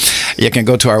Takeover. You can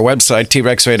go to our website,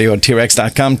 TREXradio,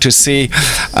 TREX.com, to see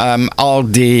all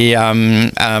the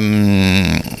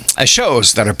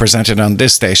shows that are presented on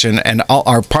this station, and all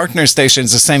our partner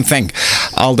stations, the same thing.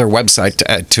 All their website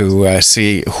to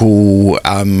see who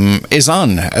is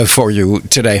on for you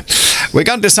today. We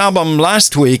got this album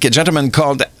last week, a gentleman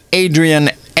called Adrian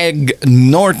Egg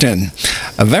Norton.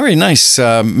 A very nice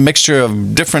mixture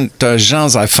of different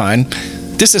genres, I find.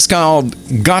 This is called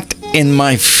Got in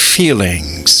My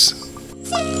Feelings.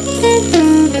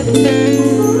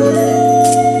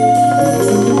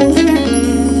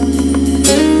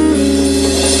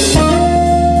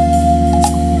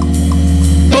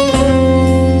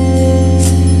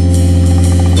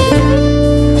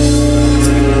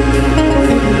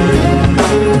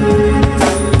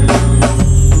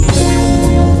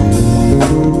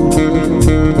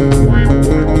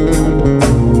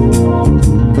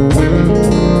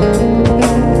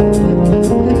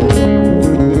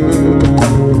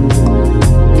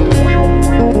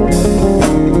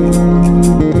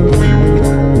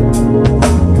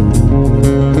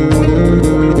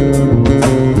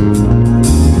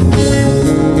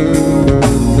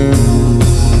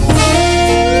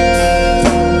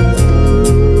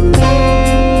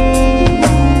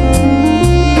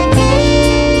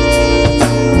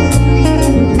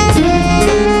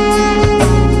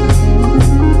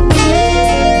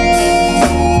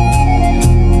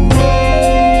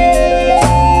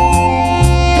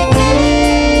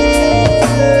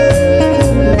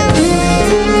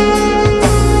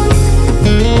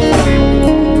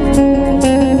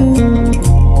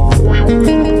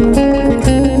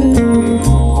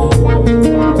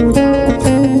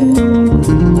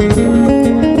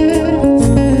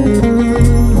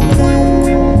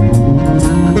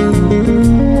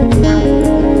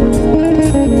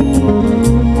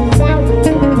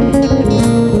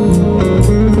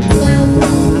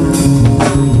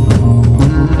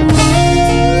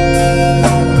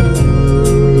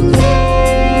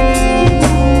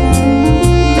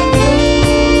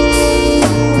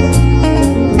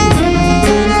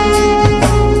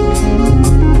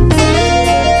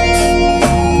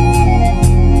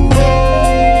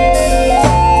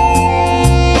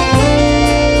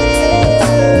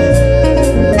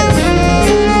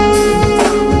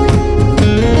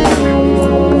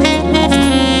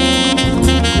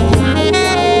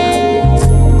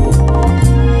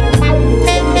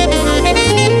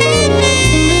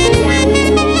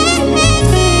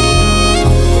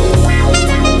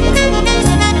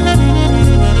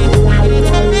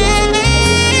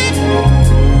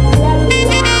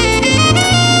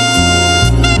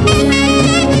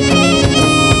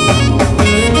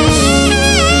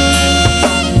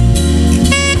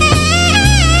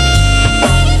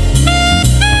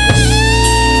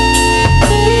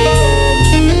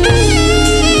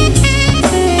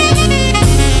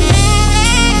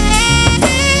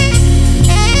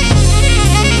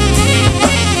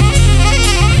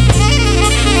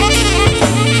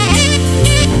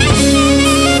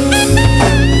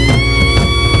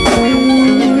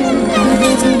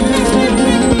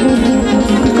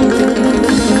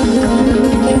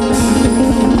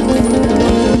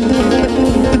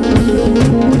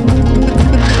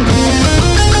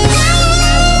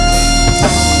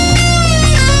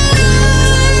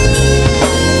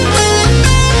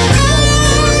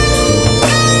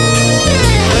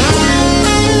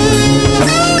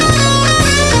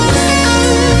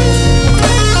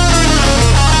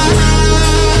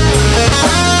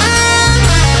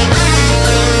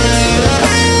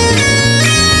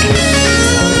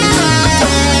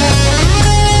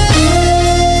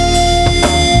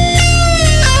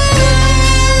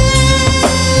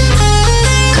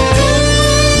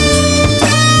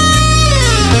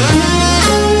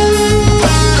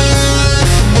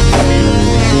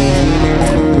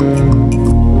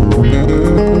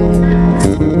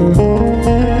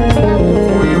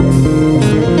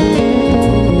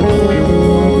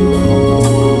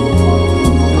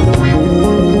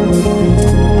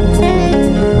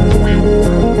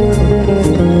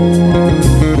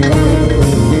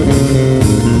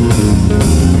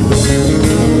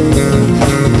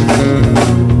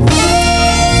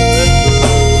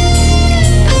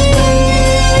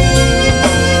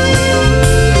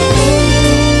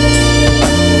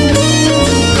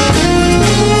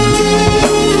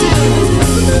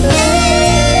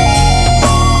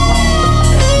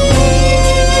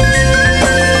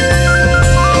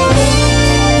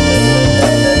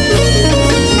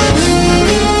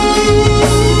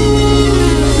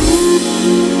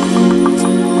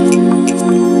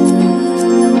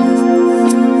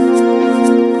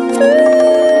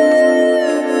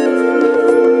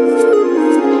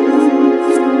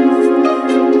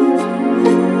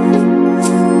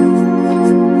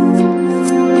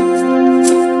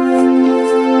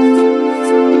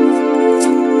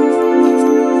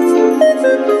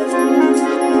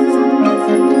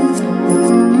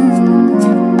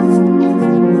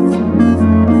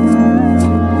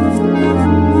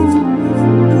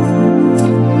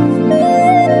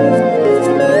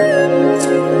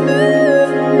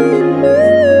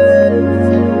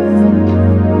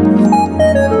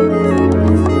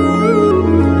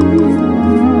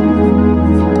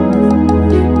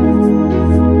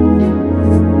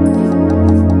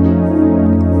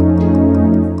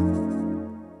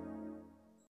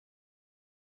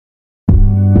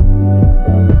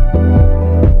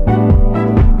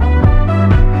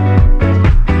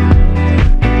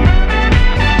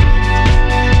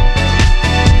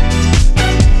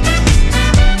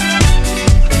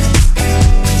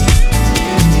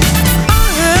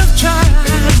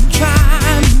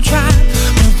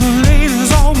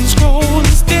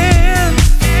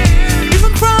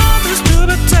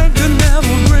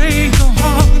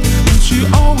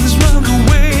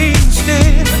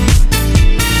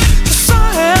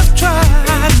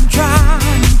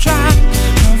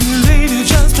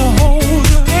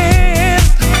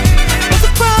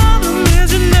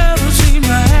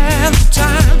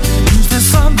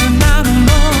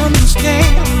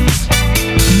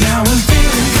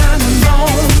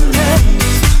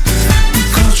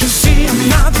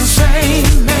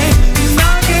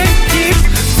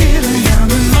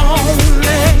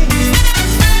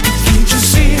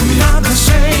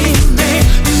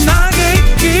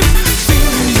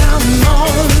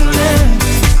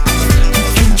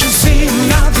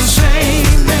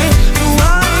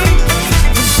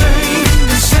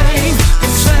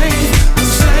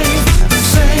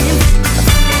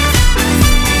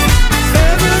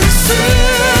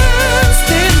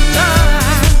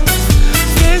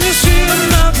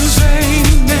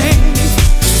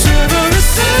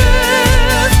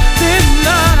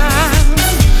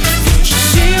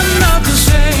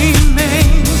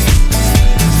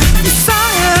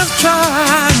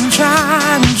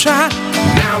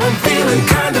 feeling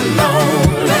kinda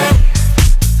lonely.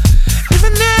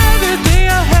 Even every day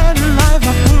I had in life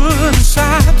I put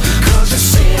aside, 'cause you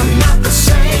see I'm not the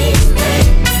same, man.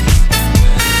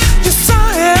 Yes, I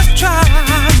have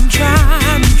tried and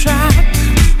tried and tried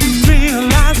to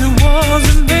realize it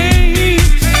wasn't me.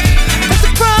 But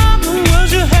the problem was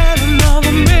you had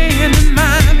another man in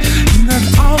mind, and that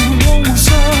all the war was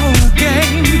so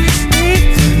again.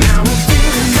 Now I'm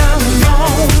feeling kind of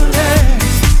lonely,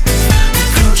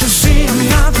 'cause you see I'm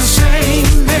not the same,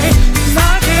 man. And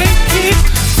I can't keep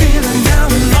feeling down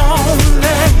and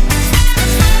lonely.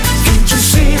 Can't you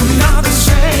see I'm not the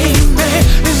same, man?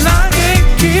 And I can't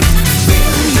keep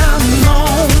feeling down and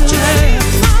lonely.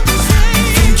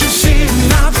 Can't you see I'm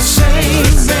not the same,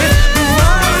 man? And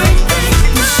I ain't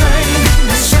the same,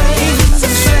 the same, the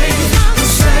same, the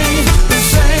same, the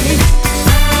same.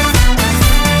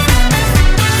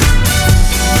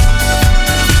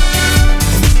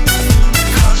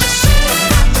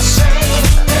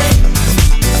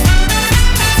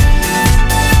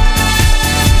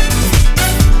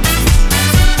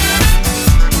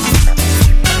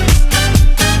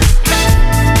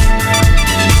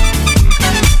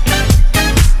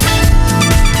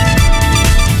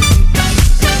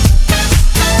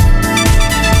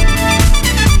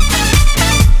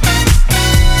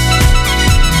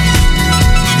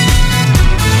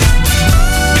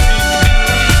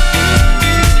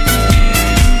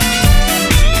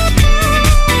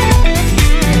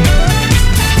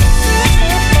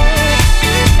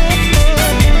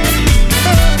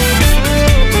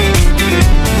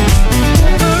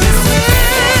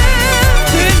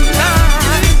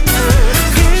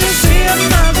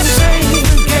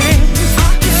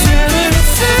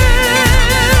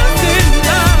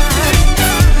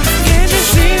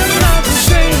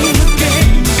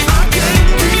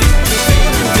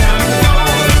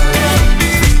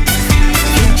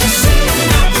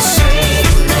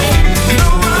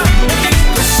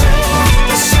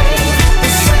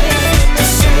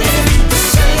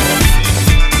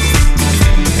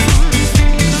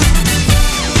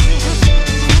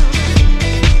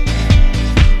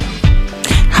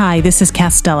 Hi, this is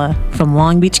Castella from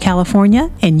Long Beach, California,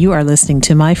 and you are listening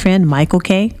to my friend Michael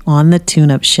K. on The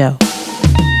Tune-Up Show.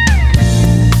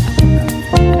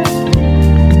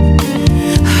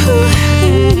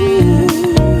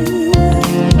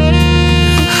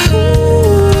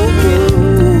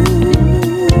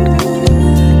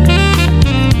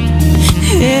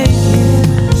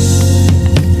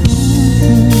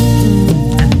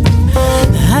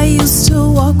 I used to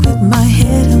walk with my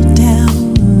head held down.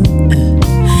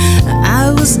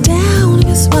 I was down,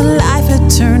 guess my life had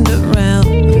turned around.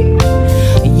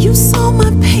 You saw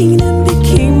my pain and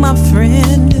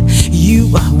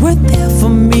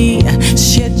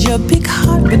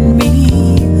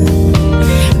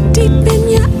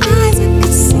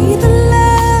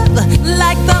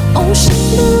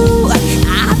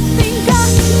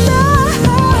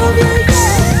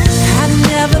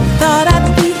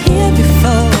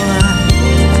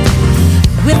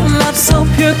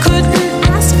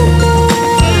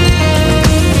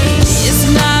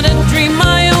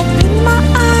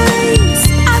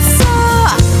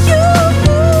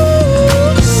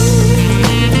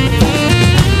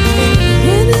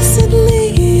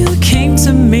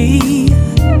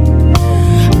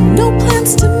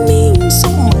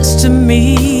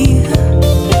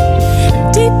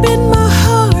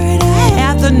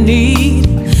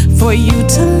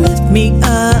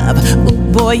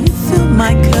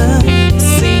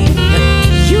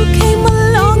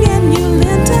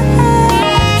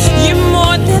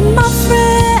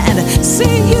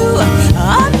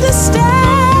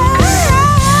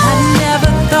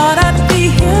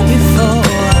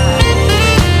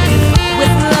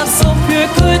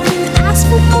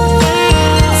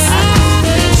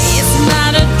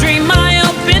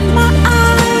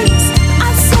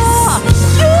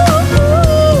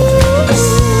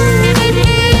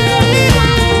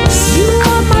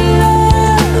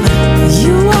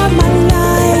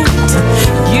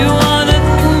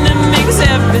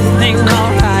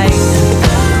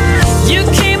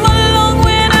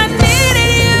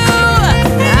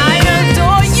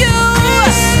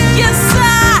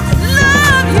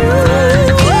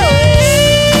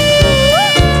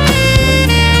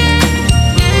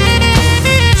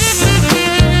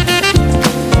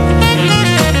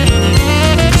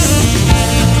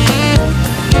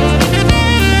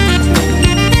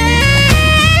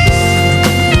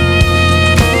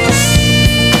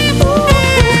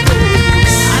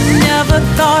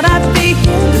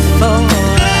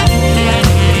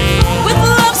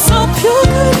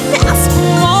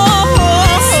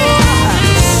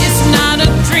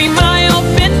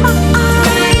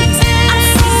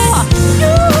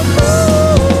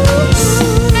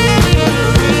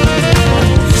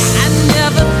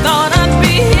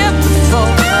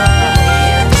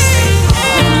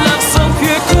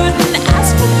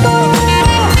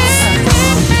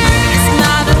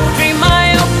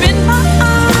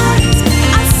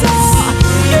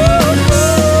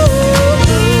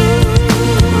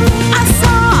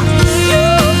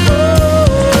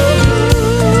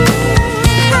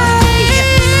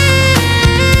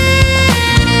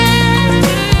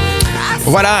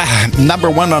Voilà, number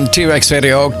one on T-Rex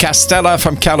Radio, Castella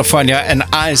from California, and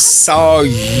I Saw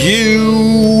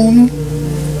You.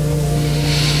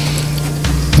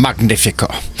 Magnifico.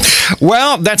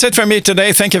 Well, that's it for me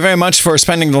today. Thank you very much for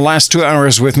spending the last 2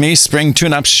 hours with me. Spring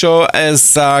Tune-Up Show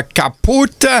is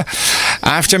kaput.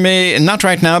 After me, not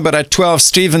right now, but at 12,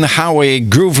 Stephen Howie,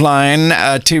 Groove Line,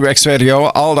 T-Rex Radio,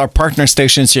 all our partner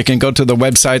stations. You can go to the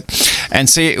website and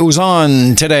see who's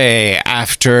on today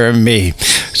after me.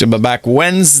 So we'll be back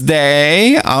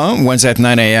Wednesday at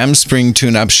 9 a.m., Spring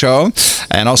Tune-Up Show.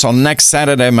 And also next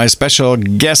Saturday, my special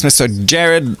guest, Mr.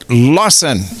 Jared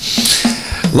Lawson.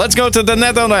 Let's go to the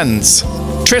Netherlands.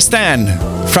 Tristan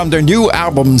from their new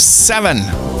album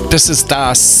 7. This is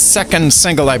the second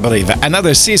single, I believe.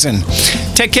 Another Season.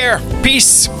 Take care.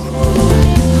 Peace.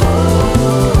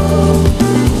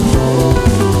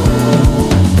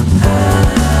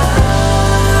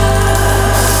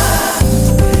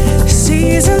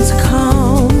 Seasons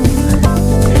come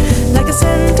like a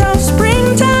scent of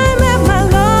springtime, and my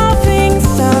loving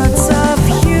thoughts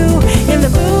of you in the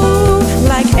blue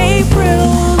like April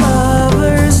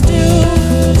lovers do.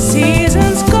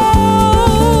 Seasons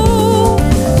go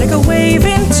like a wave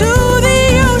into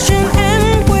the ocean,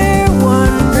 and we're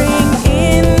wandering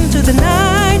into the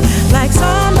night like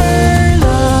summer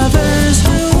lovers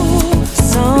do.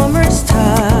 Summer's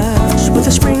touch with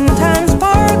a springtime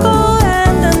sparkle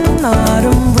and an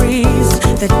autumn breeze,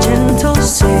 the gentle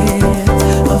sip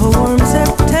of a warm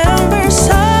September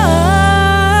sun.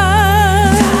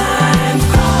 Time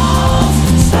crawls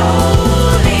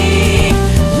slowly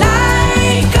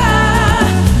like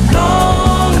a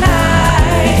long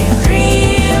night,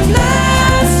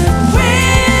 dreamless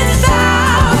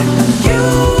without you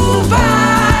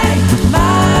by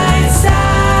my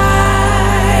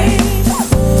side.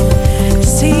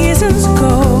 Seasons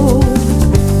go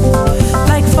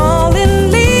like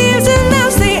falling leaves, and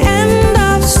as the end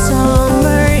of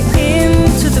summer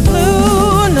into the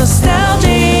blue,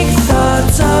 nostalgic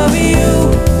thoughts of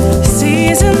you.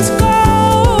 Seasons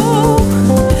go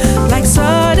like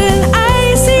sudden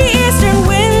icy eastern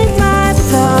wind, my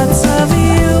thoughts of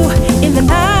you in the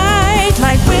night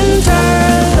like winter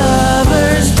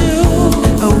lovers do.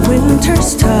 A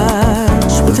winter's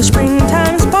touch with a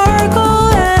springtime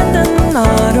sparkle and an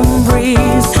autumn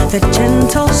breeze, the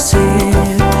gentle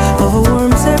sip